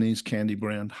Japanese candy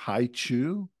brand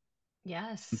Haichu,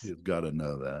 Yes. you've got to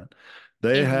know that.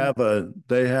 They have a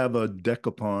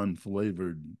decapon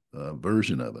flavored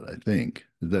version of it, I think.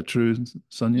 Is that true,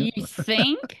 Sunnia? You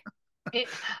think?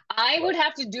 I would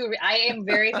have to do.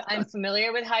 I'm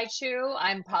familiar with haichu.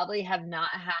 I probably have not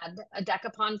had a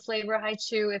decapon flavor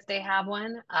haichu if they have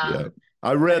one. Yeah.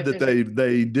 I read that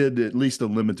they did at least a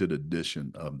limited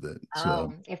edition of it.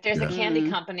 So if there's a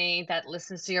candy company that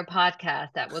listens to your podcast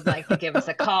that would like to give us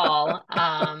a call,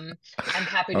 I'm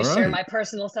happy to share my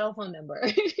personal cell phone number.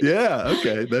 Yeah,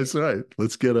 okay, that's right.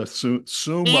 Let's get a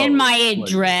sumo and my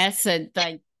address and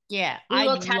yeah. We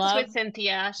will text with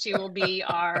Cynthia. She will be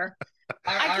our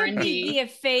I R&D. could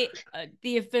be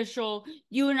the official.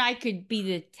 You and I could be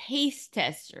the taste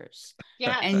testers.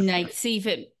 Yeah, and see if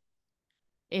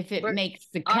it makes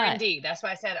the cut. R&D. That's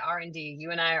why I said R&D.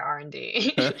 You and I are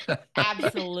R&D.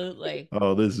 Absolutely.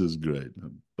 Oh, this is great.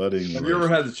 Budding. Have you ever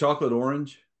had the chocolate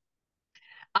orange?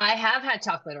 I have had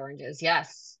chocolate oranges.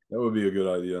 Yes. That would be a good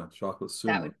idea. Chocolate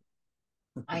sumo.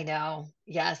 I know.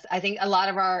 Yes. I think a lot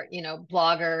of our,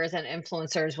 bloggers and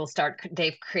influencers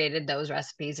they've created those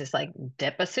recipes. It's like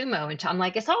dip a sumo. And I'm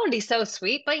like, it's already so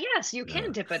sweet, but yes, you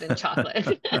can dip it in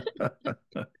chocolate.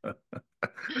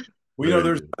 Well,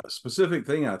 there's a specific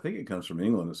thing. I think it comes from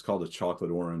England. It's called a chocolate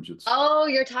orange.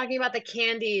 You're talking about the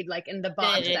candied, like in the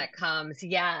box that comes.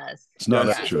 Yes. It's not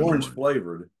actually orange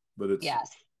flavored, but it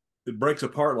breaks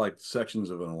apart like sections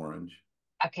of an orange.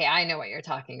 Okay, I know what you're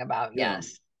talking about. Yeah.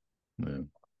 Yes. Yeah.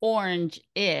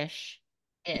 Orange-ish.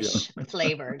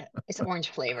 Flavored. It's orange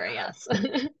flavor, yes.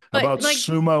 How about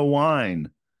sumo wine?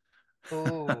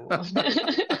 Ooh.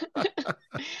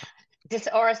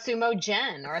 Or a sumo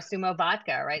gin or a sumo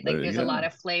vodka, right? Like there's a lot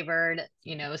of flavored,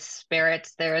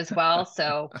 spirits there as well.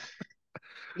 So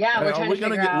yeah, we're trying to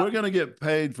figure out. We're gonna get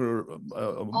paid for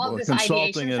all this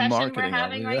consulting and marketing we're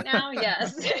having right now.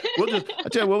 Yes.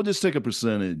 We'll just take a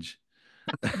percentage.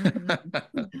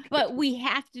 But we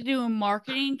have to do a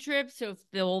marketing trip, so if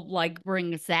they'll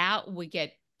bring us out, we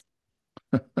get.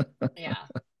 Yeah.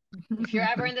 If you're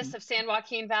ever in the San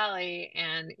Joaquin Valley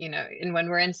and when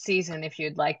we're in season, if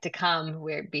you'd like to come,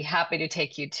 we'd be happy to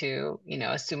take you to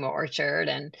a sumo orchard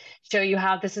and show you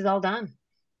how this is all done.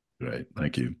 Great,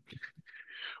 thank you.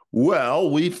 Well,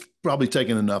 we've probably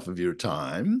taken enough of your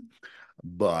time,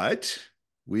 but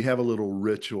we have a little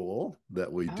ritual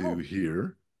that we do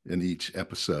here in each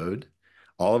episode.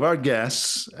 All of our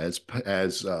guests,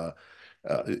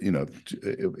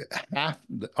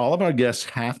 all of our guests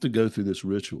have to go through this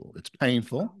ritual. It's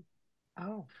painful.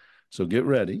 So get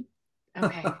ready.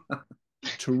 Okay.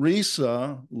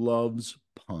 Teresa loves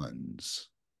puns.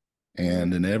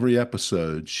 And in every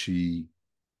episode, she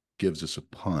gives us a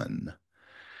pun.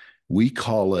 We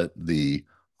call it the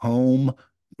homegrown.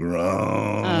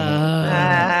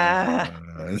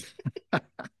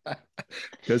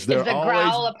 Because they're Is the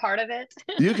growl a part of it?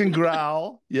 You can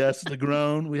growl. Yes, the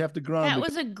groan. We have to groan. That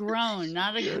was a groan,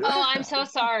 not a groan. Oh, I'm so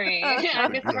sorry. I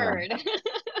misheard.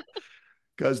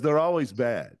 Because they're always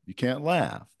bad. You can't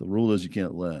laugh. The rule is you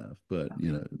can't laugh, but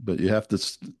you have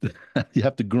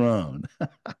to groan.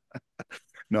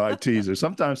 No, I tease her.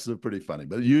 Sometimes they're pretty funny,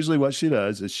 but usually what she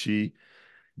does is she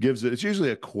gives it's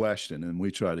usually a question, and we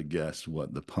try to guess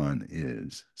what the pun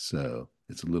is. So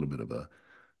it's a little bit of a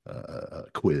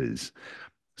quiz.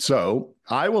 So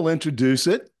I will introduce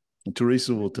it,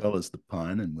 Teresa will tell us the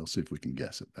pun, and we'll see if we can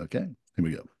guess it. Okay, here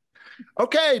we go.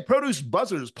 Okay, Produce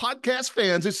Buzzers podcast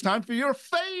fans, it's time for your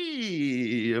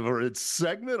favorite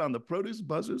segment on the Produce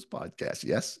Buzzers podcast.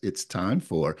 Yes, it's time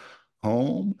for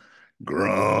Homegrown.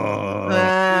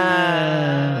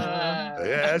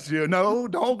 Yes,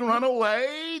 don't run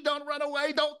away. Don't run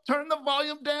away. Don't turn the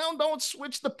volume down. Don't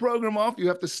switch the program off. You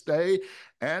have to stay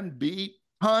and be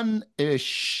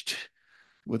punished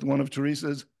with one of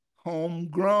Teresa's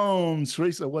homegrown.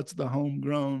 Teresa, what's the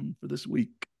homegrown for this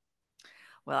week?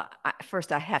 Well,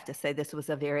 first I have to say this was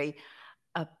a very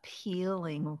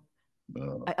appealing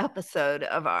episode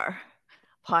of our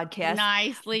podcast.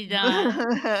 Nicely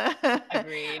done.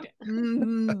 Agreed.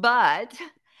 But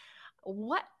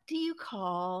what do you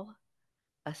call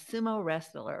a sumo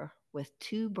wrestler with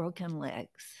 2 broken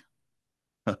legs?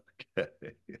 Okay.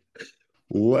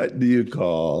 What do you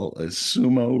call a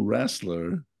sumo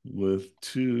wrestler with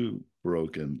 2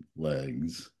 broken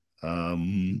legs?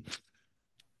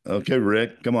 Okay,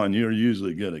 Rick, come on. You're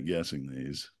usually good at guessing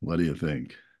these. What do you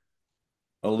think?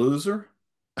 A loser?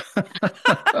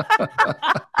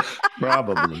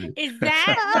 Probably. Is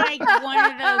that like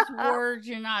one of those words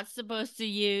you're not supposed to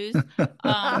use?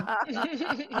 A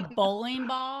bowling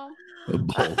ball? A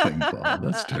bowling ball.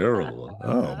 That's terrible.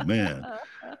 Oh, man.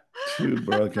 2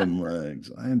 broken legs.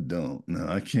 I don't know.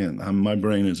 I can't. My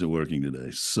brain isn't working today.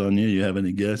 Sunnia, you have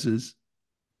any guesses?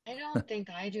 I don't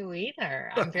think I do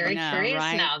either. I'm very curious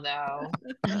now, though.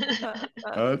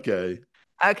 Okay.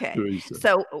 Okay. Teresa.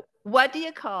 So what do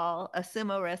you call a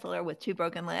sumo wrestler with 2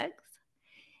 broken legs?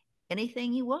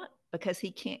 Anything you want, because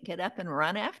he can't get up and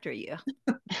run after you.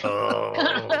 Oh.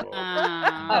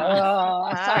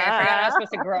 I'm sorry. I forgot I was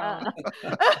supposed to groan.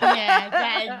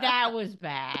 Yeah, that was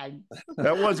bad.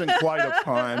 That wasn't quite a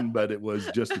pun, but it was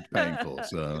just as painful.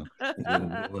 So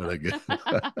what a good.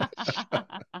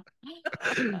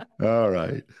 All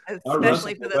right.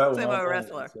 Especially for the sumo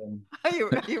wrestler.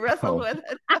 You wrestled with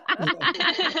it.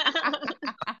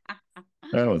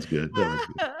 That was good.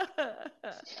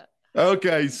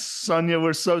 Okay, Sunnia,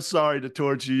 we're so sorry to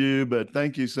torture you, but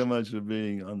thank you so much for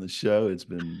being on the show. It's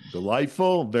been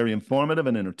delightful, very informative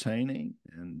and entertaining,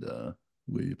 and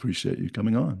we appreciate you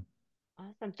coming on.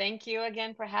 Awesome. Thank you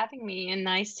again for having me, and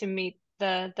nice to meet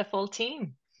the full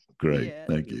team. Great. Yes.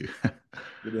 Thank you.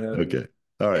 Good to have Okay. you.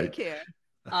 All right. Take care.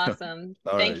 Awesome.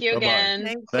 All Thank right. you Bye-bye. again.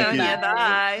 Thanks, Thank you. Sonia.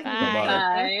 Bye.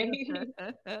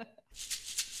 Bye.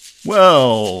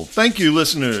 Well, thank you,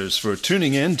 listeners, for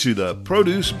tuning in to the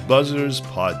Produce Buzzers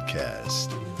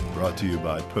podcast, brought to you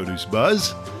by Produce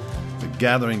Buzz, the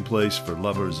gathering place for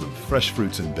lovers of fresh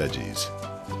fruits and veggies.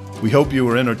 We hope you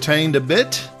were entertained a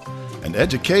bit and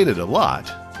educated a lot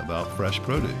about fresh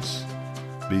produce.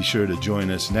 Be sure to join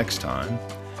us next time,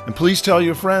 and please tell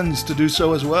your friends to do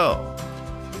so as well.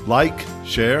 Like,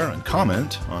 share, and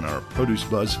comment on our Produce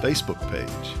Buzz Facebook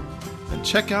page, and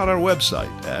check out our website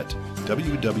at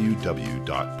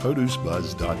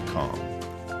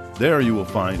www.producebuzz.com. There you will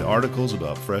find articles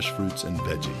about fresh fruits and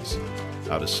veggies,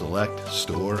 how to select,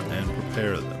 store, and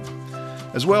prepare them,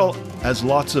 as well as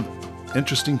lots of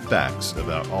interesting facts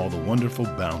about all the wonderful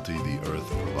bounty the earth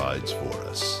provides for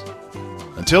us.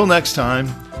 Until next time,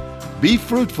 be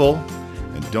fruitful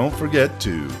and don't forget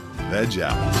to veg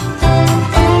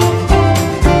out.